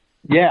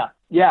 Yeah,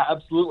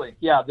 absolutely.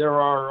 Yeah, they're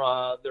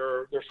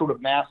sort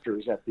of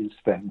masters at these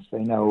things.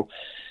 They know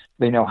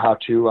how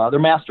to. They're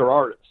master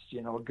artists.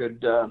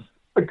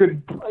 A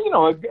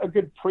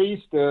good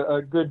priest,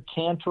 a good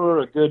cantor,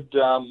 a good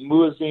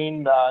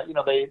muezzin.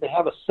 They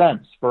have a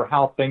sense for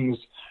how things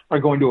are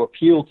going to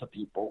appeal to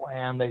people,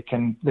 and they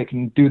can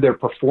do their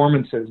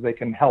performances. They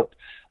can help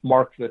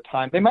mark the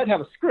time. They might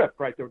have a script,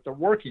 right? They're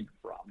working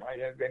from, right?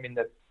 I mean,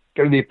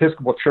 go to the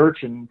Episcopal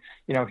Church, and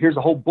here's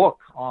a whole book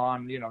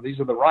on these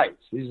are the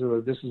rites. This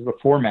is the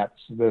format.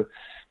 This is the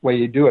way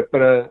you do it.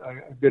 But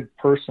a good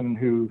person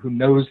who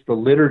knows the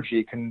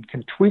liturgy can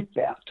tweak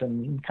that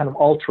and kind of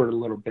alter it a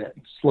little bit,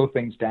 and slow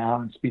things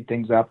down and speed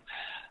things up.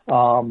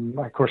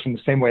 Of course, in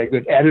the same way a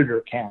good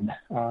editor can.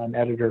 An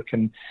editor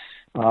can,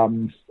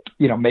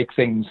 make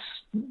things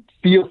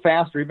feel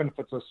faster, even if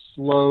it's a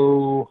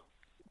slow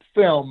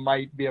film.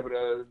 Might be able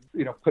to,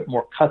 put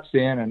more cuts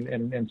in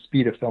and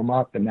speed a film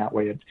up, and that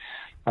way it,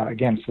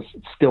 again, it's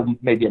still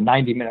maybe a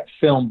 90-minute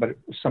film, but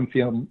some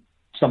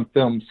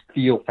films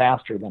feel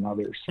faster than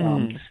others.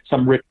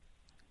 Some rich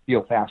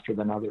feel faster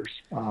than others.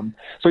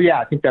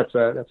 I think that's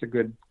a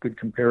good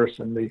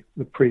comparison.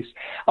 The priest.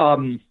 Of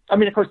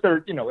course,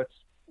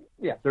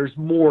 there's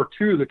more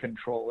to the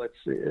control.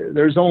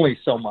 There's only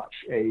so much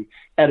a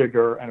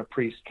editor and a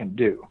priest can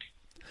do.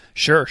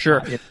 Sure.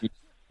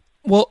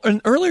 Well, and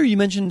earlier you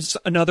mentioned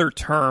another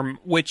term,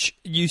 which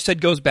you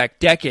said goes back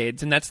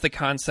decades, and that's the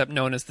concept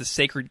known as the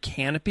sacred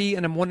canopy.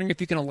 And I'm wondering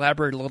if you can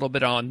elaborate a little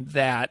bit on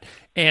that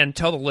and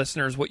tell the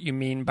listeners what you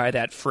mean by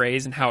that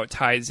phrase and how it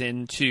ties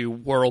into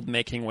world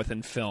making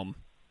within film.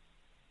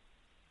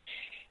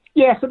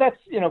 Yeah, so that's,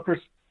 of course,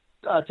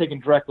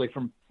 taken directly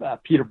from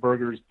Peter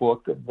Berger's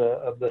book of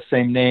the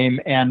same name.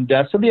 And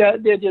so the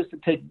idea is to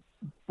take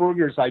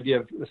Berger's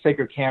idea of the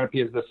sacred canopy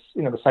as this,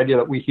 this idea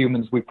that we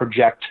humans, we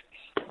project.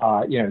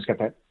 He's got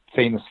that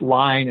famous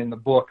line in the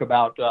book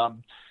about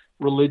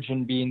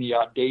religion being the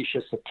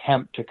audacious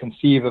attempt to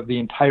conceive of the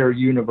entire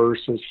universe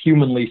as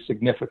humanly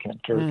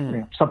significant,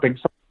 or something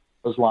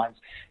along those lines.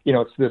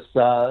 It's this.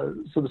 So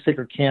the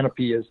sacred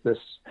canopy is this.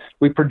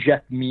 We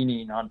project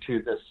meaning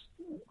onto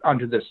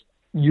this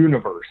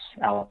universe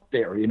out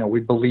there. We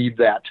believe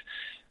that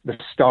the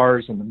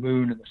stars and the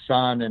moon and the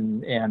sun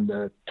and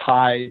the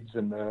tides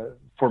and the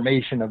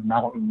formation of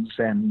mountains,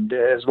 and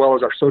as well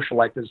as our social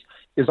life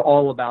is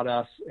all about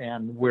us,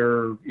 and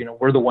we're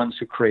the ones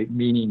who create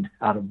meaning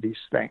out of these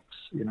things.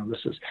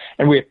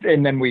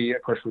 Then we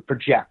of course we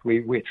project,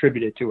 we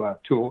attribute it to a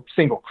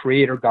single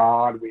creator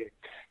God. We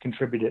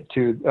attribute it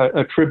to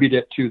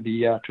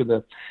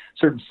the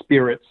certain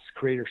spirits,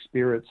 creator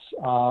spirits,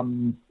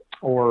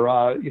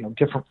 or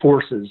different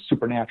forces,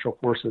 supernatural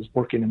forces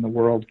working in the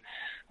world.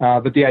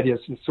 But the idea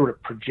is this sort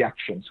of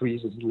projection. So he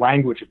uses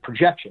language of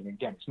projection.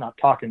 Again, it's not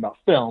talking about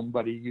film,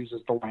 but he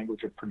uses the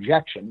language of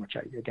projection, which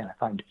I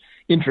find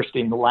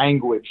interesting, the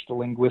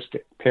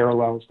linguistic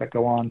parallels that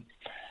go on.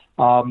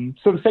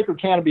 So the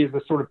sacred canopy is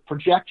this sort of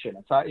projection.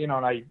 It's, and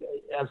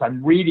as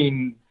I'm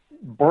reading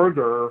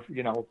Berger,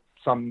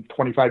 some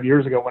 25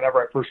 years ago,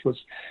 whenever I first was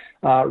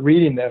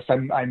reading this,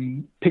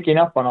 I'm picking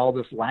up on all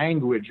this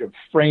language of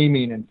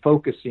framing and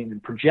focusing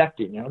and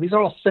projecting. These are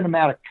all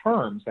cinematic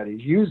terms that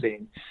he's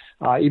using,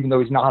 even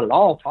though he's not at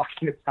all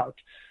talking about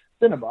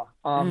cinema.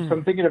 So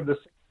I'm thinking of this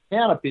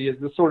canopy as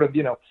this sort of,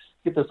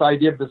 get this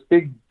idea of this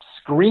big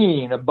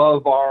screen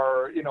above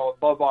our,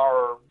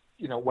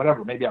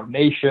 whatever, maybe our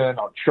nation,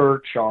 our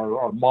church,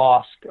 our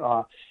mosque,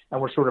 and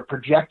we're sort of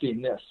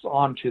projecting this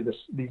onto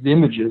these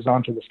images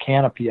onto this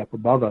canopy up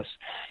above us.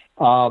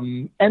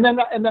 And then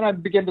I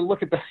began to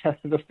look at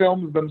the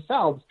films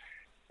themselves,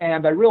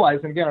 and I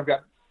realized, and again, I've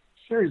got a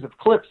series of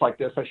clips like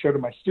this I show to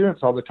my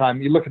students all the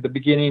time. You look at the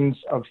beginnings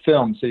of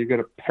film, so you go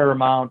to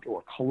Paramount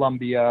or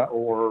Columbia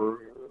or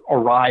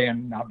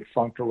Orion, now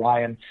defunct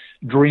Orion,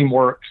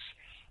 DreamWorks,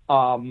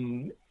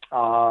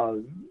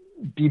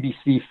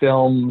 BBC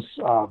Films,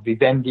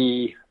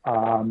 Vivendi,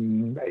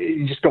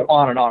 you just go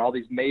on and on, all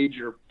these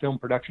major film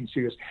production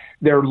studios.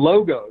 Their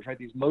logos, right,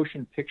 these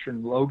motion picture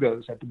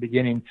logos at the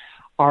beginning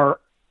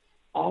are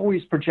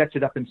always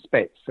projected up in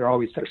space.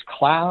 There's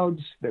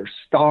clouds, there's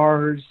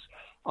stars,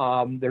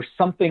 there's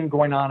something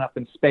going on up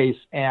in space,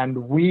 and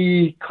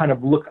we kind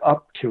of look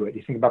up to it.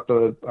 You think about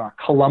the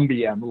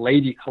Columbia,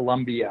 Lady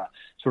Columbia,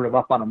 sort of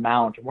up on a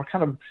mount, and we're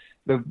kind of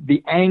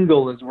the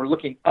angle is we're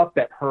looking up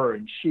at her,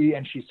 and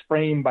she's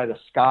framed by the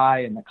sky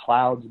and the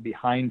clouds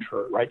behind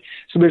her, right?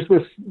 So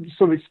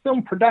these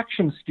film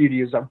production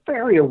studios are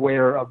very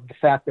aware of the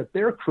fact that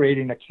they're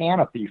creating a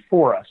canopy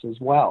for us as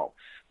well.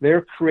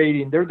 They're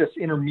this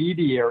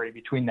intermediary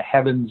between the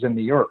heavens and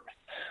the earth.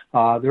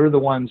 They're the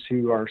ones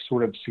who are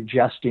sort of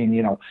suggesting,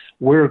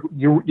 you're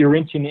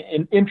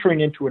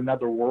entering into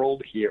another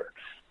world here.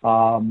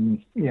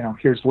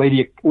 Here's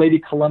Lady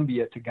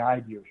Columbia to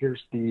guide you.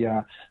 Here's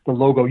the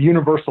logo,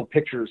 Universal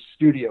Pictures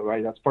Studio,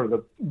 right? That's part of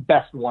the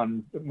best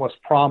one, most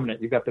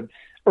prominent. You've got the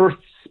Earth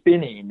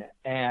spinning,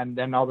 and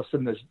then all of a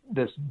sudden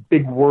this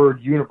big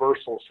word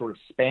Universal sort of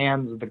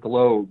spans the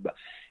globe.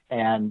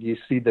 And you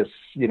see this,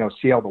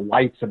 see all the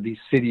lights of these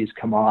cities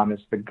come on as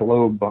the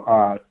globe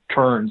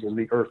turns, as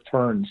the Earth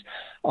turns.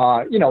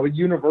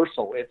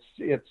 Universal.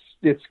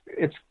 It's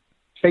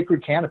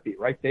Sacred Canopy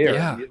right there.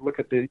 Yeah. You look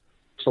at the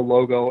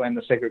logo and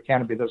the Sacred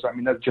Canopy.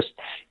 That just,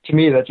 to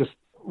me, that just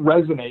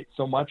resonates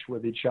so much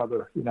with each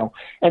other.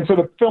 And so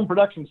the film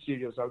production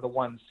studios are the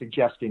ones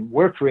suggesting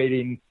we're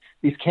creating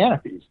these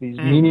canopies, these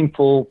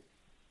meaningful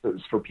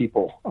for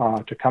people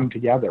to come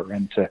together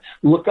and to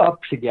look up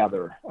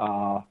together,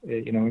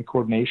 in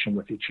coordination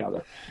with each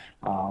other.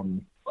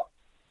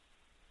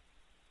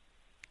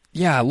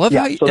 Yeah, I love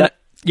how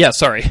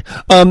sorry.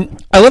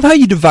 I love how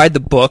you divide the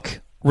book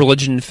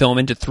Religion and Film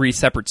into three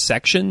separate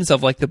sections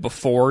of like the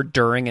before,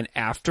 during, and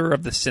after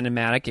of the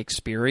cinematic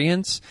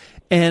experience.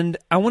 And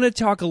I want to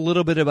talk a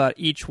little bit about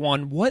each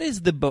one. What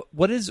is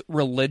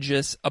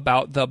religious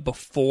about the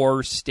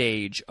before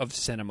stage of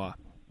cinema?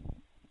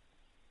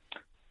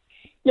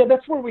 Yeah,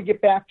 that's where we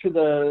get back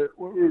to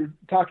what we were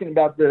talking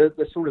about,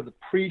 the sort of the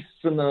priests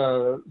and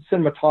the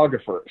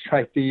cinematographers,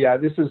 right?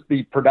 This is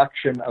the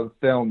production of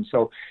film.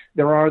 So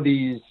there are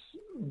these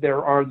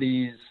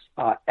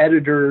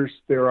editors,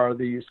 there are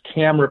these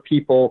camera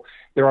people,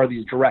 there are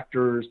these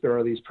directors, there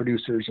are these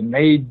producers, and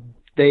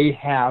they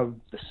have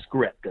the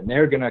script, and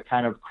they're going to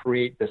kind of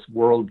create this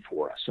world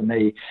for us, and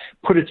they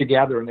put it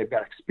together, and they've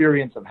got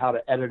experience of how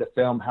to edit a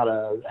film, how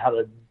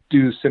to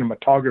do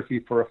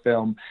cinematography for a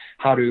film,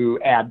 how to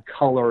add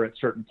color at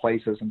certain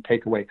places and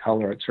take away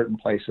color at certain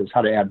places,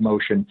 how to add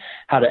motion,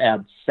 how to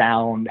add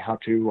sound, how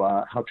to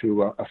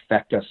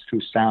affect us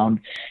through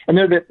sound, and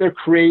they're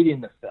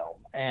creating the film.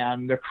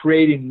 And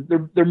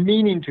they're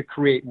meaning to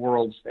create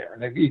worlds there.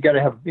 And you got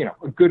to have,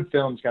 a good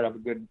film's got to have a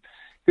good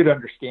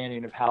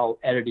understanding of how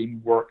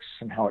editing works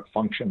and how it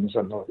functions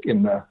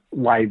in the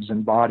lives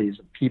and bodies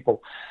of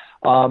people.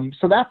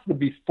 So that's the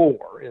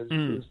before is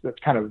that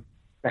kind of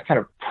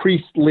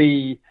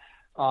priestly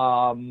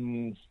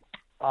kind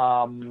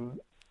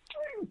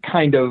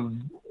of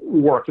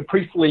work, the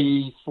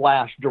priestly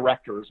 /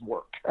 director's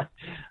work,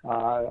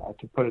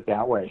 to put it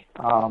that way.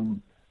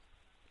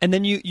 And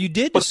then you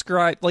did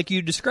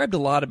you described a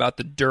lot about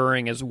the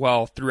during as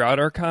well throughout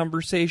our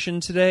conversation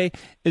today.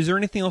 Is there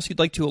anything else you'd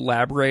like to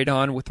elaborate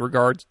on with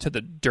regards to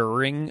the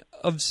during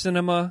of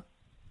cinema?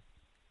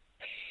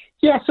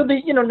 Yeah, so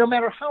no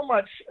matter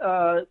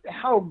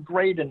how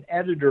great an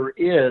editor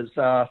is,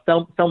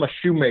 Thelma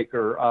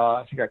Shoemaker,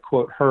 I think I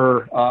quote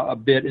her a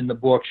bit in the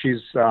book.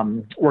 She's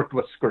worked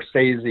with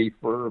Scorsese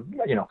for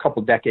a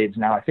couple decades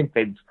now. I think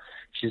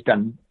she's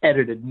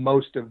edited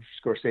most of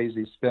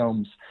Scorsese's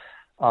films.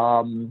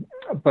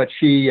 But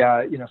she,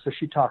 so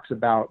she talks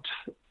about,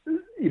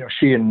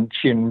 she and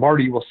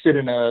Marty will sit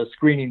in a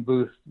screening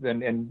booth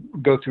and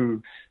go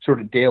through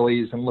sort of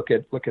dailies and look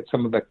at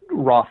some of the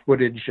raw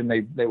footage, and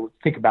they will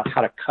think about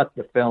how to cut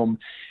the film,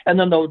 and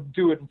then they'll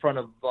do it in front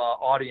of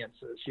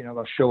audiences.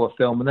 They'll show a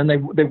film, and then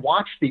they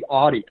watch the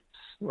audience,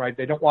 right?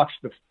 They don't watch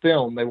the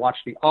film; they watch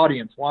the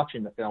audience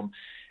watching the film.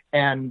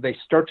 And they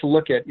start to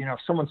look at, if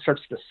someone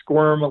starts to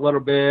squirm a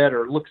little bit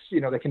or looks,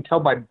 they can tell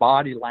by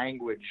body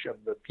language of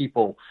the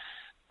people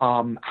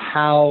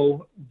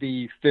how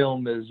the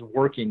film is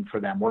working for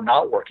them or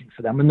not working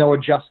for them, and they'll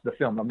adjust the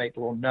film. They'll make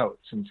little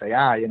notes and say,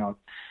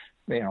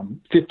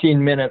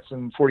 15 minutes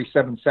and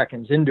 47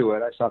 seconds into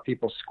it, I saw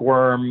people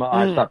squirm.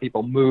 I saw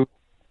people move,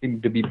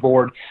 seem to be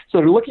bored. So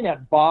they're looking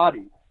at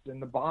bodies, and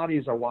the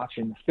bodies are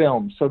watching the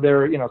film. So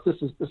they're,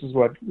 this is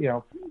what,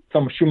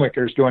 Thomas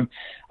Schumacher is doing,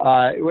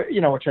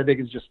 which I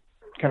think is just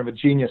kind of a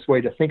genius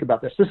way to think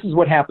about this. This is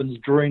what happens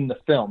during the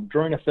film.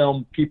 During a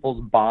film,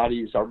 people's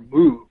bodies are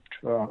moved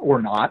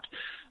or not.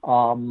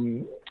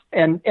 And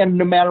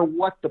no matter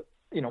what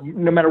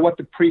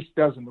the priest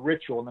does in the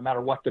ritual, no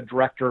matter what the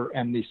director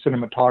and the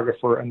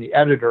cinematographer and the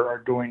editor are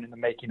doing in the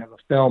making of a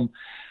film,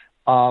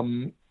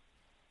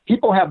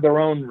 people have their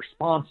own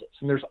responses,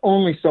 and there's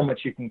only so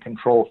much you can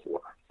control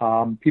for.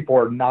 People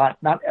are not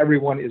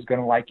everyone is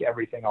going to like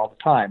everything all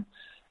the time.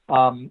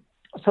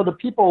 So the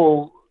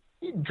people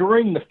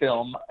during the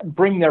film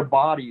bring their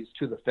bodies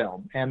to the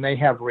film, and they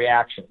have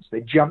reactions. They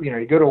jump,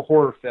 you go to a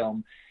horror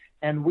film,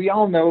 and we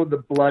all know the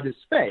blood is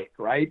fake,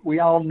 right? We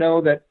all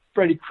know that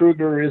Freddy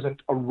Krueger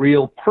isn't a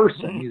real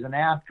person. He's an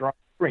actor on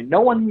screen.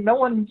 No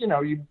one,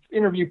 you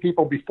interview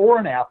people before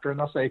and after, and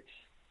they'll say,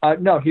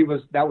 no,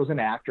 that was an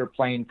actor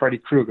playing Freddy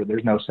Krueger.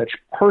 There's no such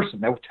person.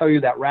 They will tell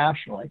you that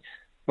rationally.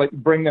 But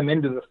bring them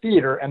into the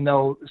theater, and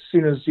they'll, as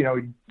soon as,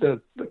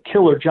 the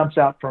killer jumps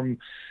out from,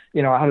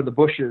 out of the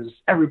bushes,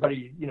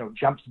 everybody,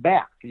 jumps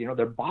back.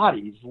 Their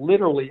bodies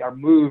literally are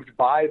moved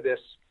by this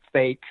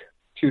fake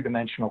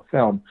two-dimensional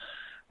film.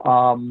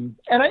 And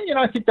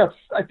I think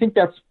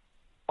that's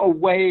a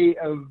way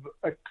of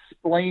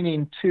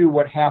explaining too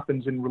what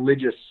happens in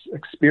religious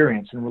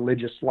experience and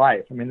religious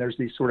life. I mean, there's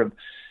these sort of,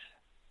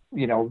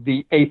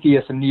 the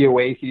atheists and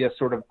neo-atheists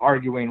sort of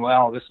arguing,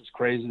 well, this is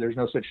crazy. There's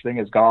no such thing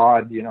as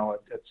God,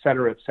 et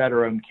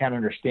cetera, and can't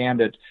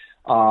understand it.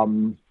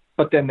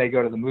 But then they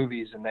go to the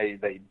movies and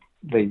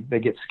they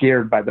get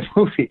scared by the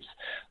movies.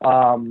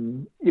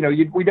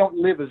 We don't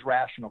live as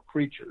rational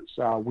creatures.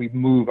 Our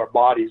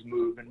bodies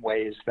move in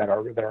ways that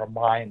our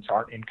minds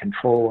aren't in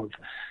control of.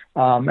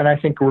 And I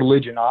think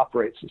religion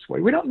operates this way.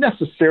 We don't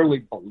necessarily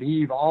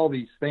believe all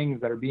these things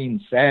that are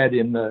being said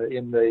in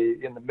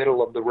the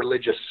middle of the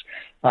religious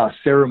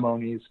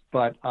ceremonies,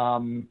 but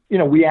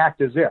we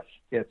act as if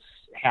it's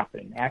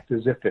happening, act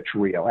as if it's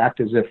real, act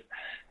as if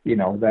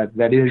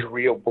that is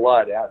real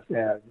blood,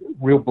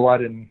 real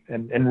blood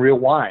and real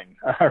wine,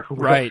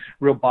 right?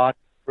 Real body.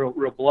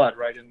 Real blood,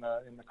 right, in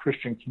the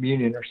Christian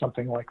communion or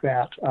something like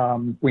that.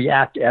 We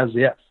act as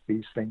if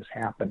these things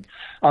happen.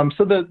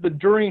 So the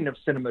during of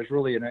cinema is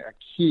really a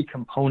key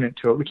component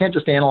to it. We can't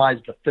just analyze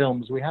the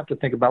films. We have to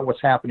think about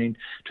what's happening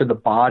to the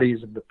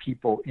bodies of the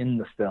people in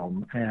the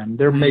film, and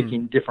they're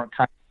making different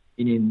kinds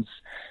of meanings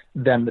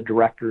than the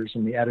directors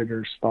and the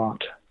editors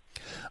thought.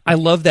 I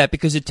love that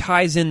because it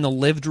ties in the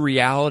lived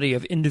reality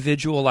of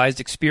individualized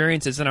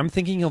experiences. And I'm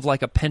thinking of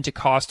like a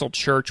Pentecostal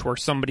church where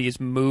somebody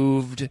is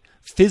moved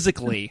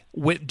physically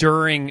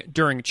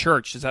during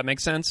church. Does that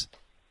make sense?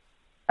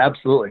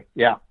 Absolutely.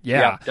 Yeah,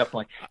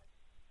 definitely.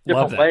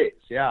 Different ways.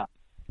 Yeah.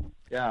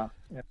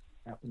 It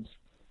happens.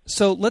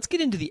 So let's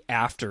get into the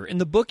after. In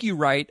the book, you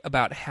write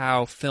about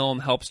how film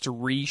helps to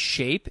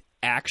reshape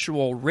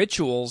actual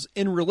rituals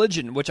in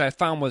religion, which I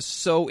found was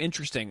so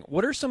interesting.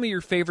 What are some of your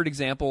favorite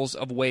examples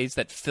of ways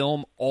that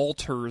film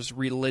alters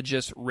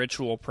religious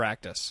ritual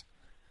practice?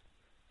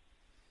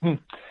 Yeah,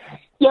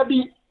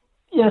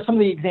 some of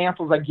the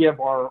examples I give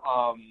are,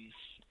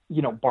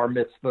 bar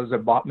mitzvahs or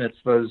bat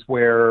mitzvahs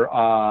where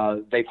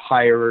they've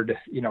hired,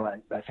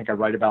 I think I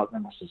write about,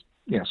 and this is,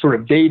 sort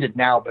of dated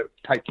now, but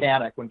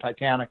Titanic, when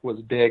Titanic was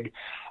big,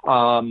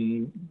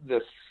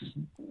 this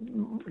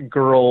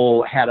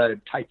girl had a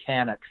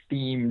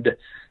Titanic-themed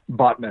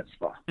bat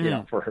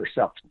mitzvah, for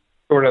herself.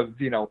 Sort of,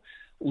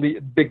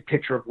 big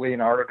picture of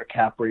Leonardo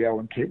DiCaprio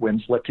and Kate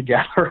Winslet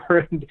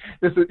together, and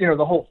this is,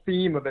 the whole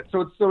theme of it.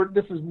 So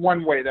this is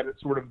one way that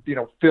it's sort of,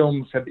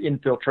 films have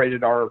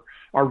infiltrated our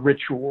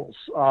rituals.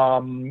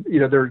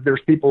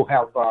 There's people who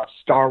have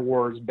Star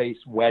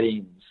Wars-based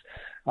weddings,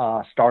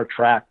 Star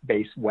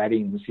Trek-based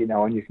weddings,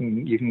 and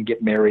you can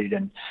get married.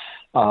 And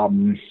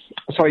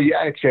so I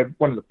actually have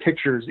one of the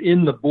pictures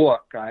in the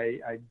book.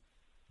 I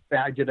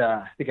did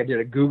a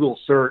Google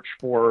search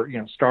for,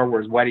 Star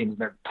Wars weddings, and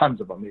there are tons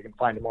of them. You can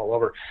find them all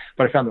over.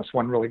 But I found this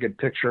one really good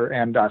picture.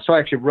 And so I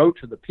actually wrote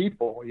to the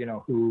people,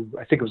 who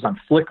I think it was on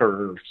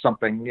Flickr or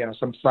something,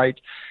 some site.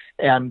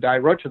 And I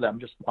wrote to them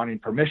just wanting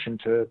permission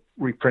to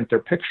reprint their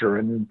picture.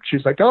 And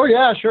she's like, oh,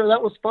 yeah, sure,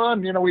 that was fun.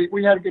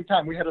 We had a good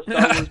time. We had a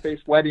Star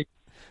Wars-based wedding.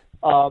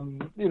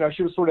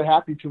 She was sort of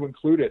happy to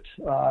include it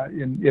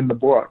in the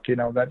book,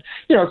 that,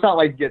 it's not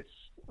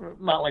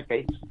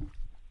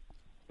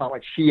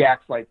like she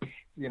acts like,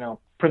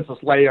 Princess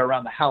Leia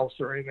around the house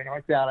or anything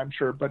like that, I'm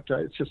sure. But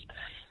it's just,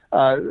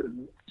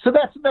 so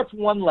that's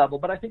one level.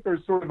 But I think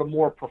there's sort of a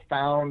more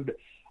profound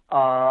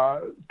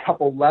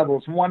couple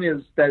levels. One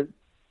is that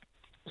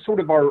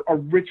sort of our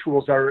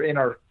rituals are in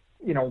our,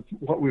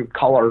 what we would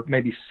call our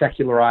maybe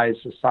secularized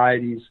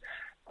societies.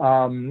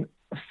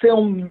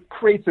 film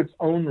creates its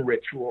own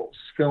rituals.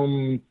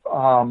 Film,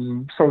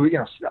 so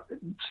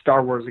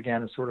Star Wars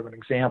again is sort of an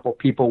example.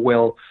 People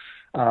will,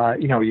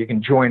 you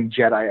can join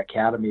Jedi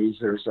academies.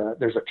 There's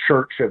a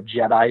church of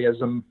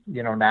Jediism.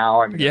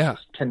 Now there's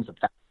just tens of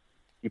thousands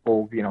of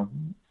people.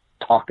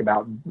 Talk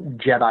about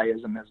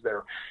Jediism as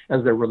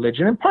their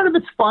religion, and part of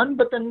it's fun,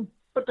 but then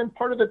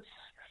part of it's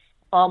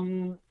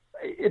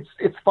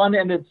fun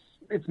and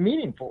it's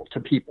meaningful to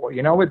people.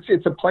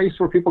 It's a place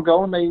where people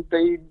go and they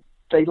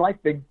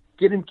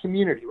get in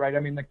community, right? I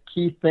mean, the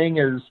key thing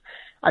is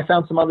I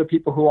found some other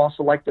people who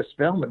also like this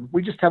film, and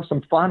we just have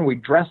some fun. We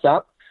dress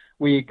up,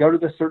 we go to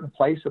this certain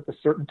place at a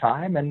certain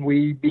time, and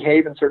we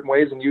behave in certain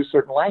ways and use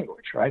certain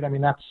language, right? I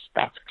mean, that's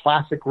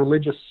classic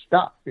religious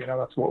stuff.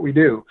 That's what we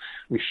do.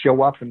 We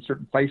show up in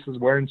certain places,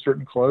 wearing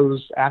certain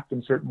clothes, act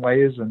in certain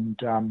ways,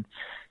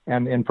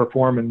 and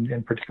perform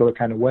in particular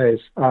kind of ways.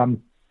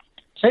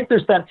 I think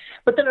there's that,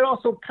 but then it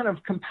also kind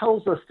of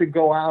compels us to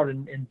go out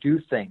and do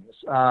things.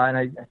 And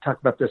I talk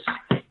about this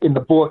in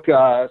the book.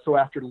 So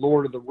after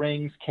Lord of the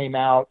Rings came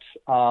out,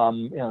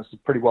 this is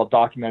pretty well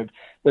documented.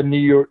 The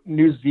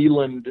New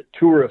Zealand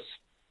tourist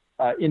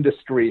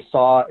industry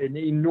saw an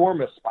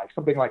enormous spike,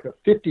 something like a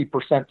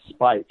 50%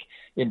 spike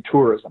in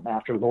tourism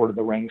after Lord of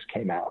the Rings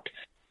came out.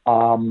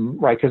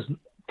 Right,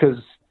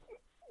 because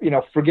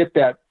forget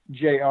that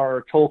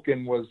J.R.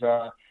 Tolkien was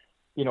a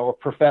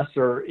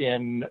professor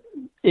in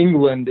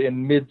England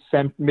in mid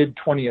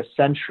 20th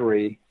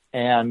century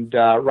and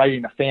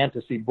writing a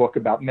fantasy book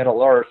about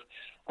Middle Earth.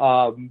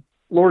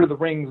 Lord of the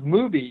Rings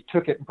movie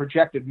took it and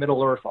projected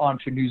Middle Earth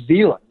onto New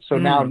Zealand. So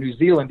now New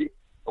Zealand is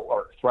Middle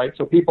Earth, right?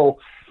 So people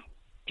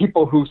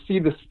who see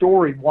the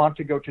story want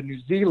to go to New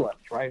Zealand,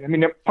 right? I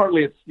mean,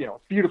 partly it's,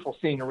 beautiful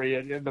scenery,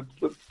 and the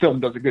film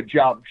does a good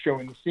job of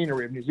showing the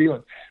scenery of New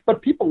Zealand,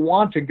 but people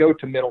want to go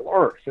to Middle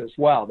Earth as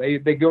well. They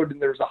go to,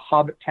 there's a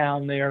hobbit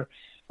town there.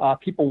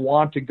 People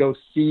want to go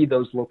see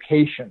those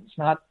locations,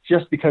 not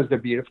just because they're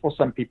beautiful.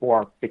 Some people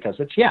are because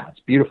it's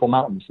beautiful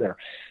mountains there.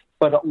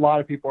 But a lot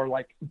of people are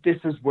like, this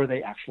is where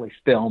they actually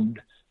filmed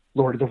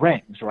Lord of the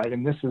Rings, right?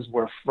 And this is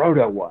where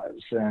Frodo was,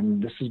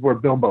 and this is where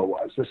Bilbo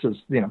was. This is,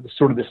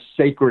 sort of this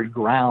sacred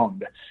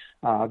ground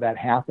that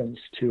happens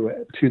to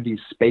these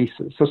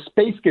spaces. So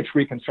space gets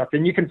reconstructed,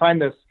 and you can find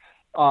this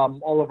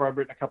all over. I've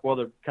written a couple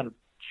other kind of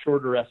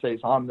shorter essays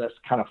on this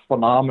kind of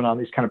phenomenon,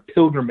 these kind of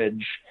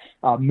pilgrimage,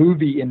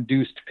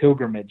 movie-induced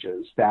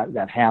pilgrimages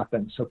that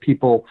happen. So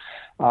people,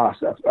 a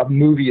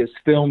movie is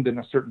filmed in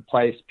a certain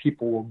place,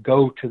 people will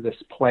go to this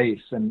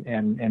place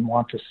and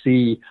want to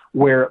see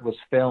where it was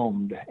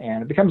filmed.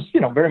 And it becomes,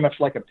 very much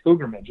like a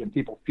pilgrimage, and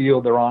people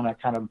feel they're on a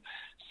kind of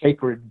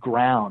sacred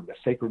ground, a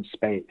sacred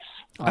space.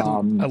 I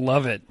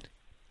love it.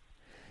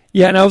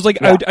 Yeah, and I was like,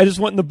 I just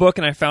went in the book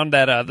and I found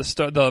that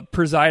the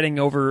presiding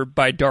over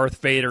by Darth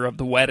Vader of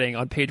the wedding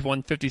on page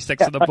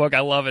 156 of the book.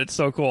 I love it. It's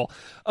so cool.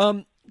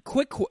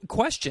 Quick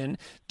question: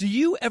 do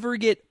you ever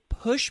get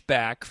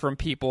pushback from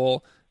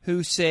people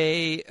who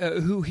say,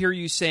 who hear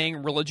you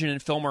saying religion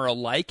and film are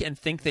alike and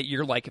think that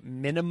you're like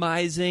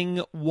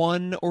minimizing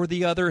one or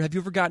the other? Have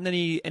you ever gotten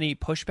any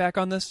pushback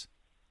on this?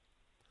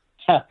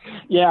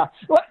 Yeah,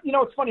 well,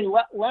 it's funny,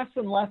 less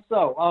and less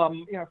so.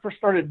 I first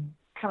started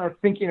kind of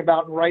thinking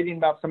about and writing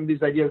about some of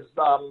these ideas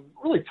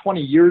really 20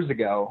 years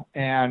ago,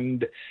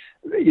 and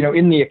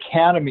in the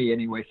academy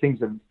anyway, things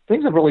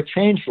have really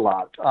changed a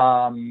lot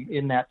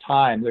in that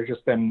time. There's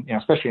just been,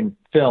 especially in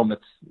film,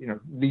 it's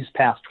these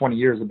past 20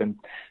 years have been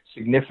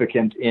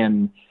significant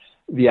in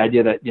the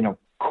idea that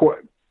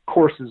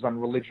courses on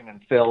religion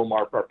and film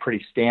are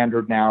pretty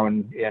standard now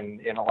in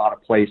a lot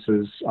of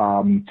places.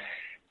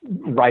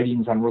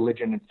 Writings on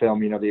religion and film,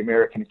 the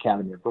American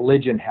Academy of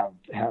Religion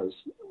has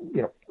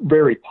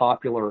very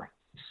popular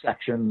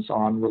sections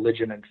on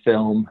religion and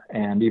film,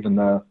 and even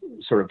the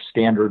sort of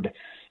standard,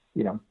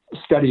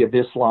 study of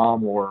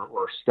Islam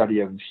or study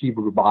of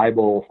Hebrew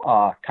Bible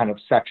kind of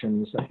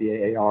sections at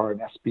the AAR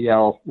and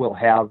SBL will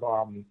have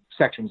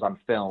sections on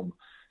film,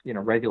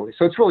 regularly.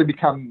 So it's really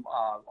become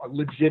a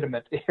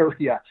legitimate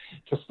area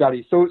to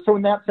study. So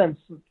in that sense,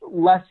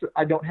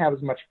 I don't have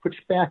as much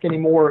pushback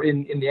anymore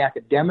in the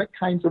academic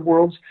kinds of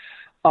worlds.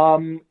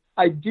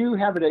 I do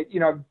have it,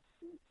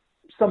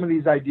 some of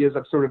these ideas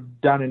I've sort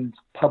of done in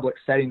public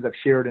settings, I've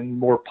shared in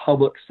more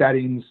public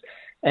settings,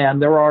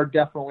 and there are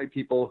definitely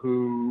people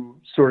who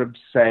sort of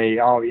say,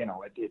 oh,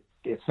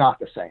 it's not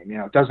the same,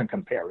 it doesn't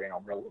compare,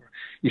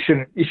 you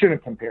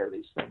shouldn't compare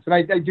these things. And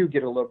I do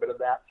get a little bit of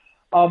that.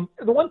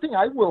 The one thing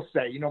I will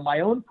say,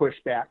 my own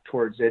pushback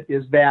towards it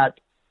is that,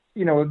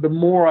 the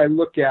more I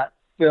look at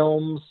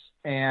films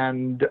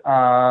and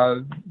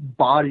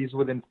bodies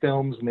within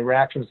films and the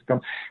reactions to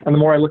them, and the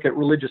more I look at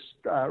religious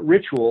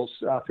rituals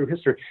through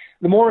history,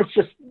 the more it's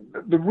just,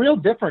 the real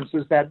difference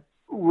is that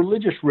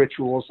religious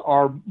rituals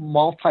are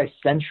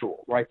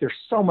multi-sensual, right? They're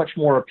so much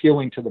more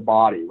appealing to the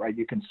body, right?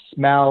 You can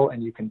smell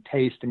and you can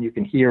taste and you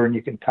can hear and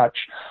you can touch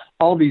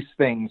all these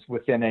things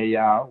within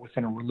a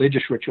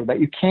religious ritual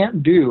that you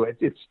can't do.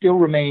 It still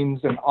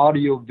remains an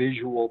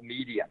audio-visual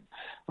medium.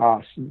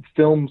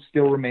 Films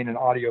still remain an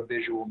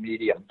audiovisual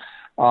medium.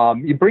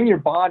 You bring your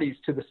bodies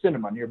to the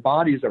cinema, and your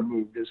bodies are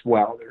moved as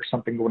well. There's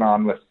something going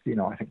on with,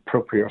 I think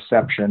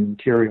proprioception,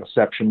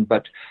 interoception,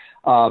 but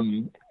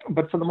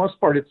for the most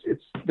part,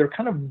 they're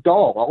kind of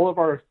dull. All of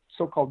our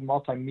so-called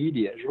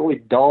multimedia is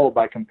really dull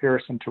by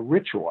comparison to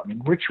ritual. I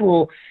mean,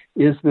 ritual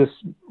is this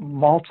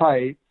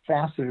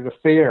multifaceted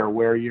affair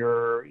where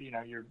you're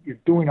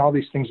doing all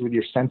these things with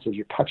your senses.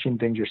 You're touching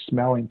things, you're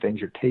smelling things,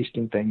 you're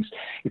tasting things,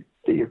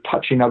 you're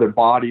touching other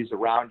bodies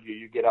around you.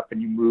 You get up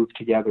and you move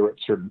together at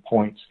certain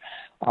points.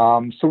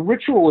 So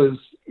ritual is,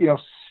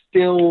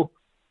 still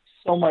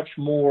so much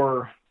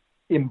more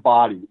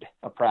embodied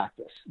a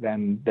practice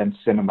than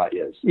cinema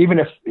is. Even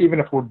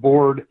if we're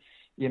bored,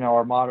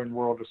 our modern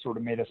world has sort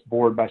of made us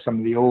bored by some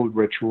of the old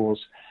rituals.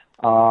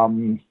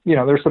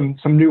 There's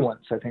some new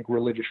ones. I think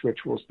religious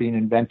rituals being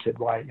invented.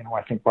 I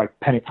think why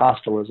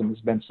Pentecostalism has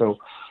been so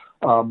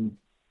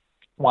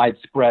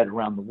widespread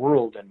around the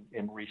world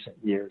in recent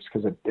years,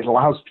 because it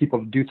allows people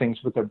to do things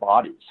with their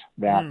bodies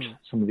that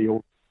some of the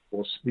old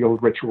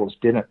rituals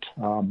didn't.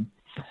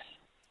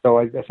 So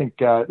I think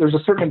there's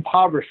a certain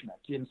impoverishment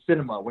in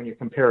cinema when you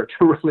compare it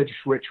to religious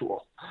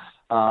ritual.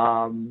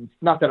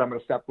 Not that I'm going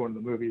to stop going to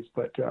the movies,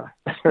 but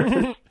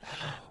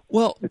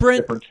well,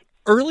 Brent,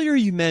 earlier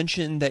you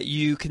mentioned that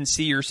you can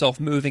see yourself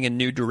moving in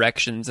new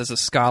directions as a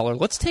scholar.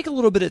 Let's take a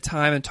little bit of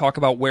time and talk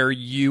about where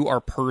you are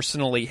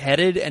personally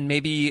headed, and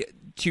maybe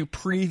to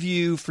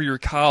preview for your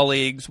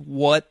colleagues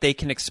what they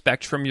can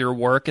expect from your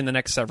work in the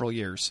next several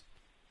years.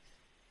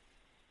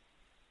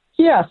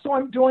 Yeah, so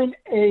I'm doing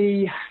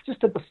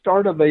just at the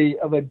start of a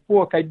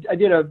book. I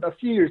did a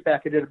few years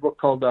back. I did a book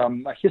called A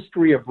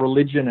History of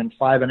Religion in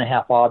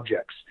 5.5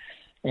 Objects,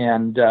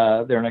 and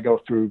there I go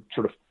through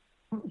sort of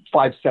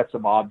 5 sets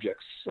of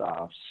objects: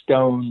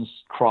 stones,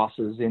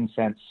 crosses,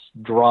 incense,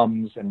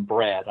 drums, and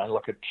bread. I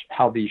look at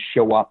how these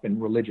show up in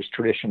religious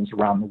traditions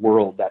around the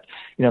world. That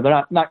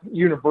they're not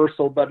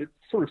universal, but it's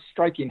sort of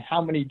striking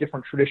how many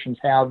different traditions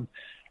have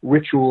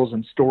rituals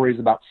and stories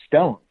about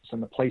stones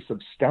and the place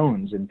of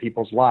stones in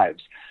people's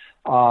lives,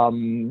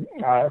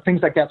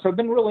 things like that. So I've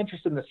been real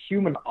interested in this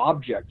human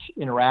object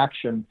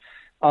interaction.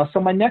 So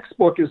my next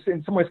book is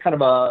in some ways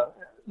kind of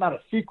not a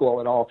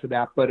sequel at all to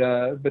that, but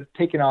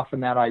taking off in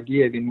that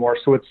idea even more.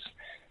 So it's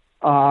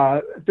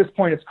at this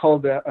point it's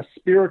called The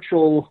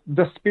Spiritual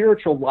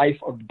Life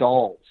of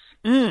Dolls.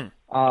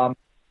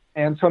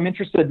 And so I'm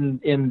interested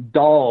in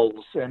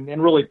dolls and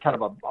really kind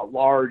of a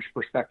large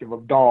perspective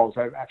of dolls.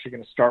 I'm actually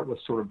going to start with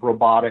sort of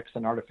robotics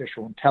and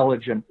artificial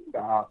intelligent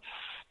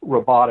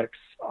robotics,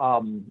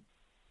 and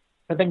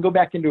then go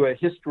back into a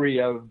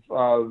history of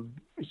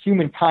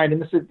humankind.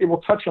 And it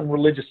will touch on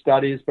religious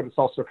studies, but it's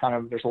also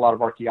there's a lot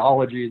of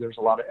archaeology, there's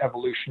a lot of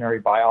evolutionary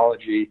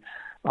biology,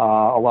 a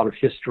lot of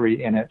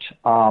history in it.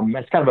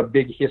 It's kind of a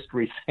big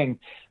history thing.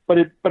 But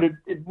it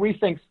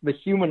rethinks the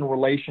human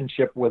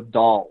relationship with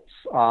dolls,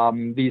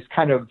 these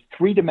kind of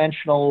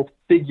three-dimensional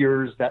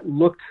figures that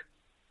look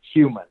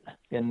human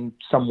in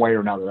some way or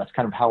another. That's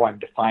kind of how I'm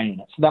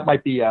defining it. So that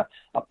might be a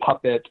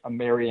puppet, a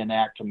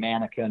marionette, a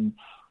mannequin,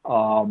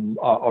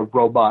 a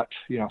robot,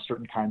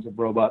 certain kinds of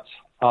robots,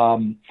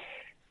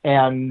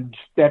 and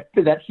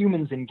that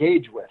humans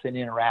engage with and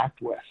interact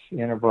with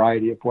in a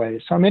variety of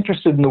ways. So I'm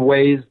interested in the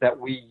ways that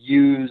we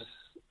use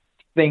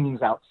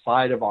things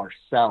outside of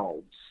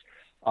ourselves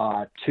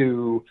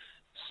to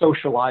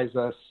socialize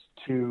us,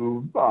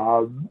 to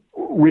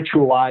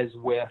ritualize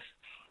with.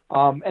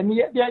 And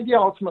the idea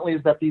ultimately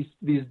is that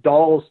these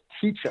dolls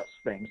teach us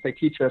things. They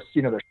teach us,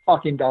 there's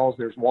talking dolls,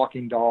 there's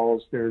walking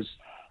dolls, there's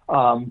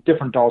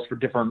different dolls for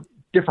different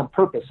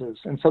purposes.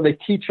 And so they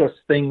teach us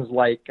things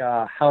like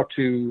how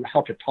to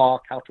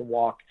talk, how to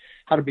walk,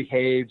 how to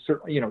behave.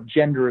 Certainly,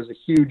 gender is a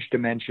huge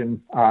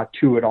dimension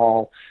to it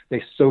all.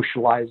 They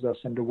socialize us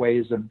into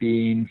ways of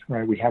being.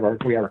 Right, we have our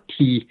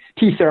tea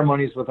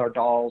ceremonies with our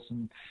dolls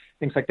and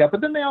things like that. But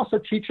then they also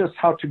teach us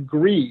how to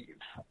grieve.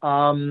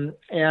 So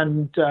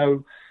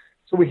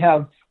we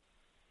have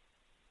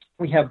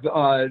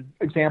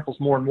examples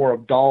more and more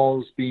of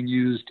dolls being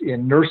used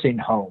in nursing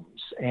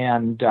homes,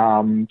 and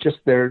just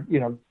there,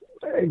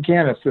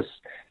 again, it's this.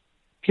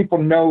 People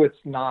know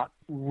it's not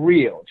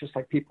real, just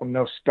like people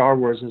know Star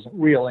Wars isn't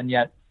real, and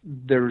yet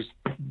there's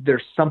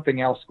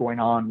something else going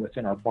on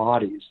within our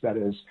bodies that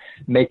is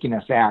making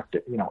us act,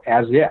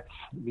 as if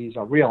these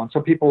are real. And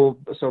so people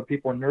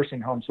in nursing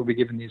homes will be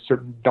given these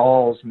certain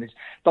dolls, and these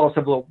dolls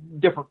have little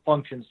different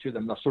functions to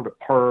them. They'll sort of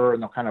purr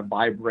and they'll kind of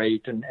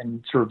vibrate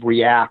and sort of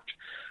react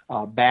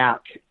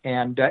back.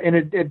 And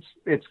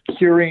it's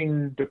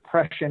curing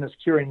depression, it's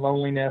curing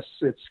loneliness,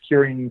 it's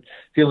curing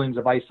feelings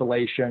of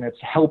isolation, it's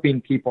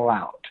helping people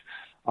out.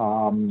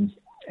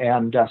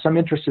 So I'm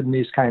interested in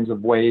these kinds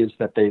of ways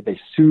that they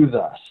soothe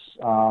us.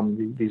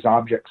 These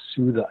objects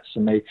soothe us,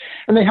 and they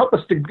help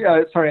us to.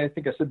 I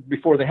think I said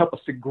before, they help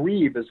us to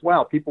grieve as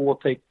well. People will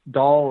take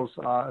dolls,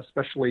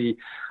 especially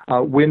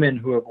women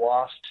who have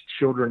lost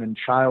children in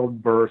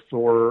childbirth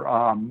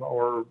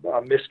or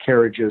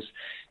miscarriages,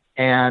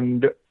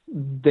 and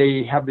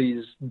they have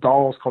these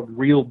dolls called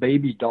real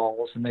baby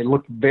dolls, and they're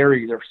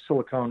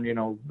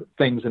silicone,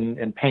 things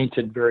and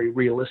painted very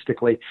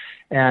realistically.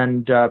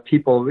 And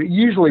people,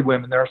 usually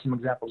women, there are some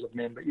examples of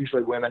men, but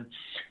usually women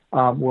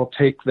will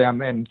take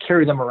them and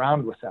carry them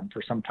around with them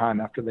for some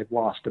time after they've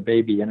lost a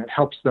baby, and it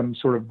helps them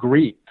sort of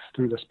grieve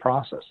through this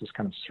process, this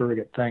kind of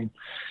surrogate thing.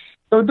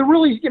 So they're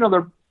really,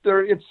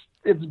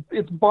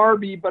 it's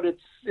Barbie, but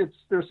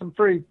there's some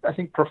very, I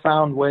think,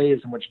 profound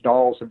ways in which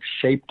dolls have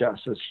shaped us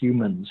as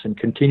humans and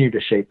continue to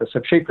shape us.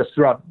 Have shaped us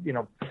throughout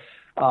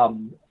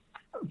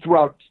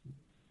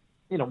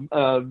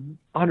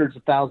hundreds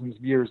of thousands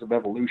of years of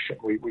evolution.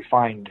 We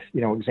find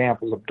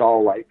examples of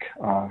doll-like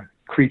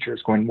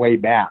creatures going way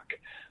back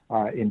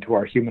into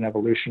our human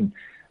evolution.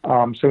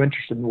 So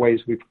interested in the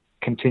ways we've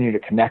continue to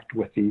connect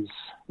with these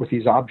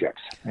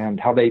objects and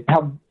how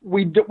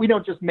we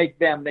don't just make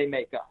them, they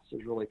make us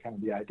is really kind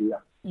of the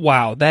idea.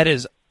 Wow, that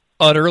is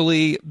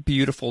utterly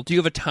beautiful. Do you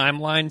have a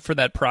timeline for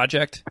that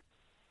project?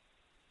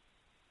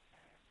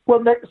 Well,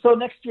 next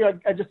year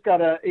I just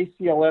got a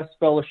ACLS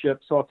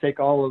fellowship, so I'll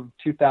take all of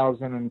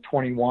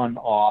 2021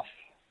 off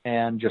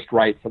and just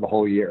write for the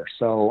whole year.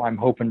 So I'm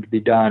hoping to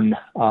be done,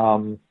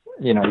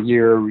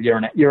 year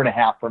and a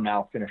half from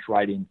now, finish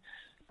writing,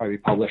 probably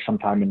published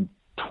sometime in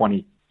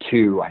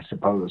 22, I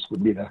suppose,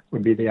 would be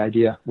the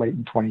idea, late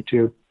in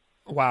 22.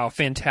 Wow,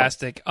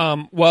 fantastic.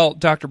 Well,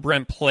 Dr.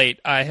 Brent Plate,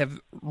 I have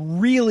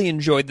really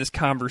enjoyed this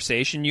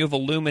conversation. You have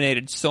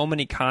illuminated so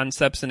many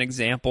concepts and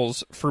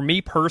examples for me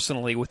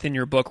personally within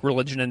your book,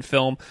 Religion and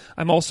Film.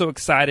 I'm also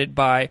excited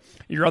by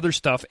your other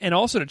stuff and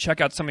also to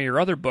check out some of your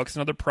other books.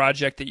 Another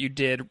project that you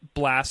did,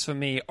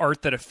 Blasphemy,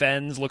 Art That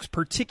Offends, looks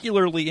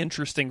particularly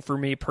interesting for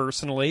me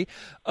personally.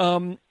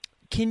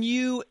 Can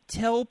you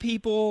tell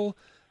people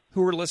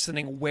who are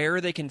listening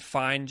where they can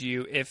find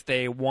you if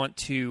they want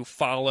to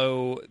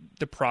follow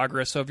the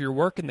progress of your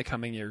work in the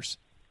coming years?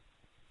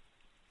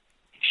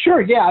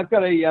 Sure. Yeah, I've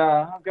got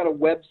a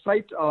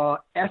website,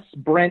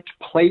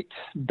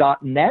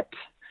 sbrentplate.net,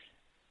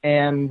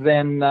 and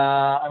then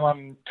I'm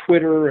on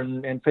Twitter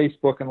and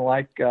Facebook and the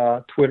like.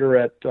 Twitter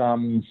at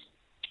splate1.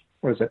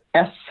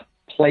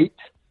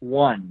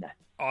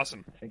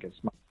 Awesome. I think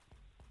it's my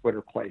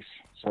Twitter place.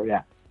 So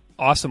yeah.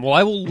 Awesome. Well,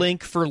 I will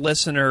link for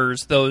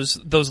listeners those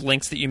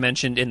links that you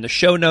mentioned in the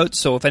show notes.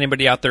 So if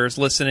anybody out there is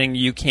listening,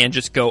 you can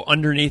just go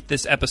underneath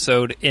this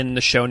episode in the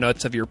show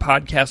notes of your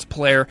podcast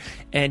player,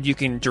 and you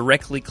can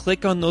directly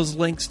click on those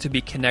links to be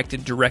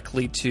connected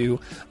directly to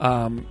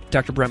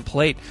Dr. Brent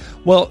Plate.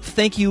 Well,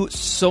 thank you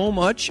so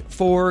much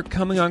for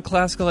coming on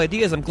Classical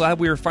Ideas. I'm glad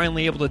we were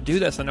finally able to do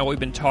this. I know we've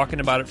been talking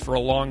about it for a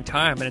long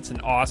time, and it's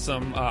an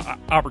awesome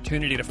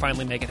opportunity to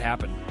finally make it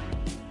happen.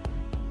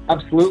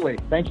 Absolutely.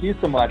 Thank you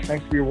so much.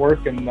 Thanks for your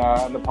work and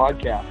the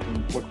podcast,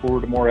 and look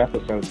forward to more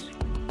episodes.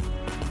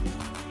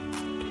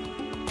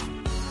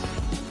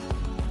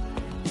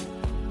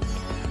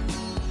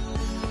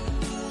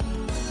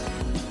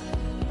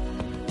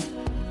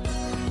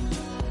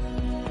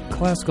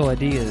 Classical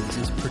Ideas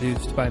is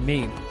produced by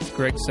me,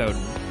 Greg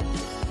Soden.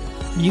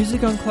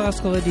 Music on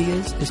Classical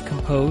Ideas is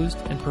composed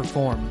and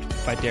performed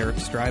by Derek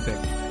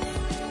Strybeck.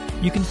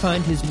 You can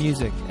find his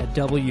music at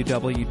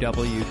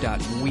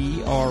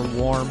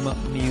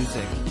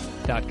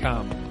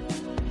www.wearewarmmusic.com.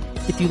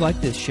 If you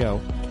like this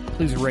show,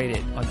 please rate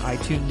it on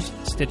iTunes,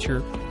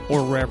 Stitcher,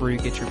 or wherever you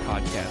get your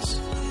podcasts.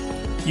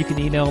 You can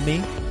email me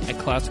at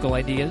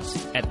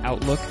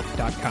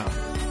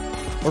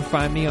classicalideas@outlook.com or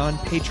find me on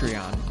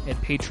Patreon at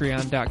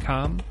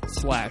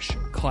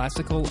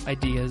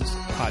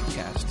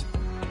patreon.com/classicalideaspodcast.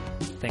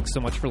 Thanks so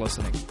much for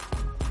listening.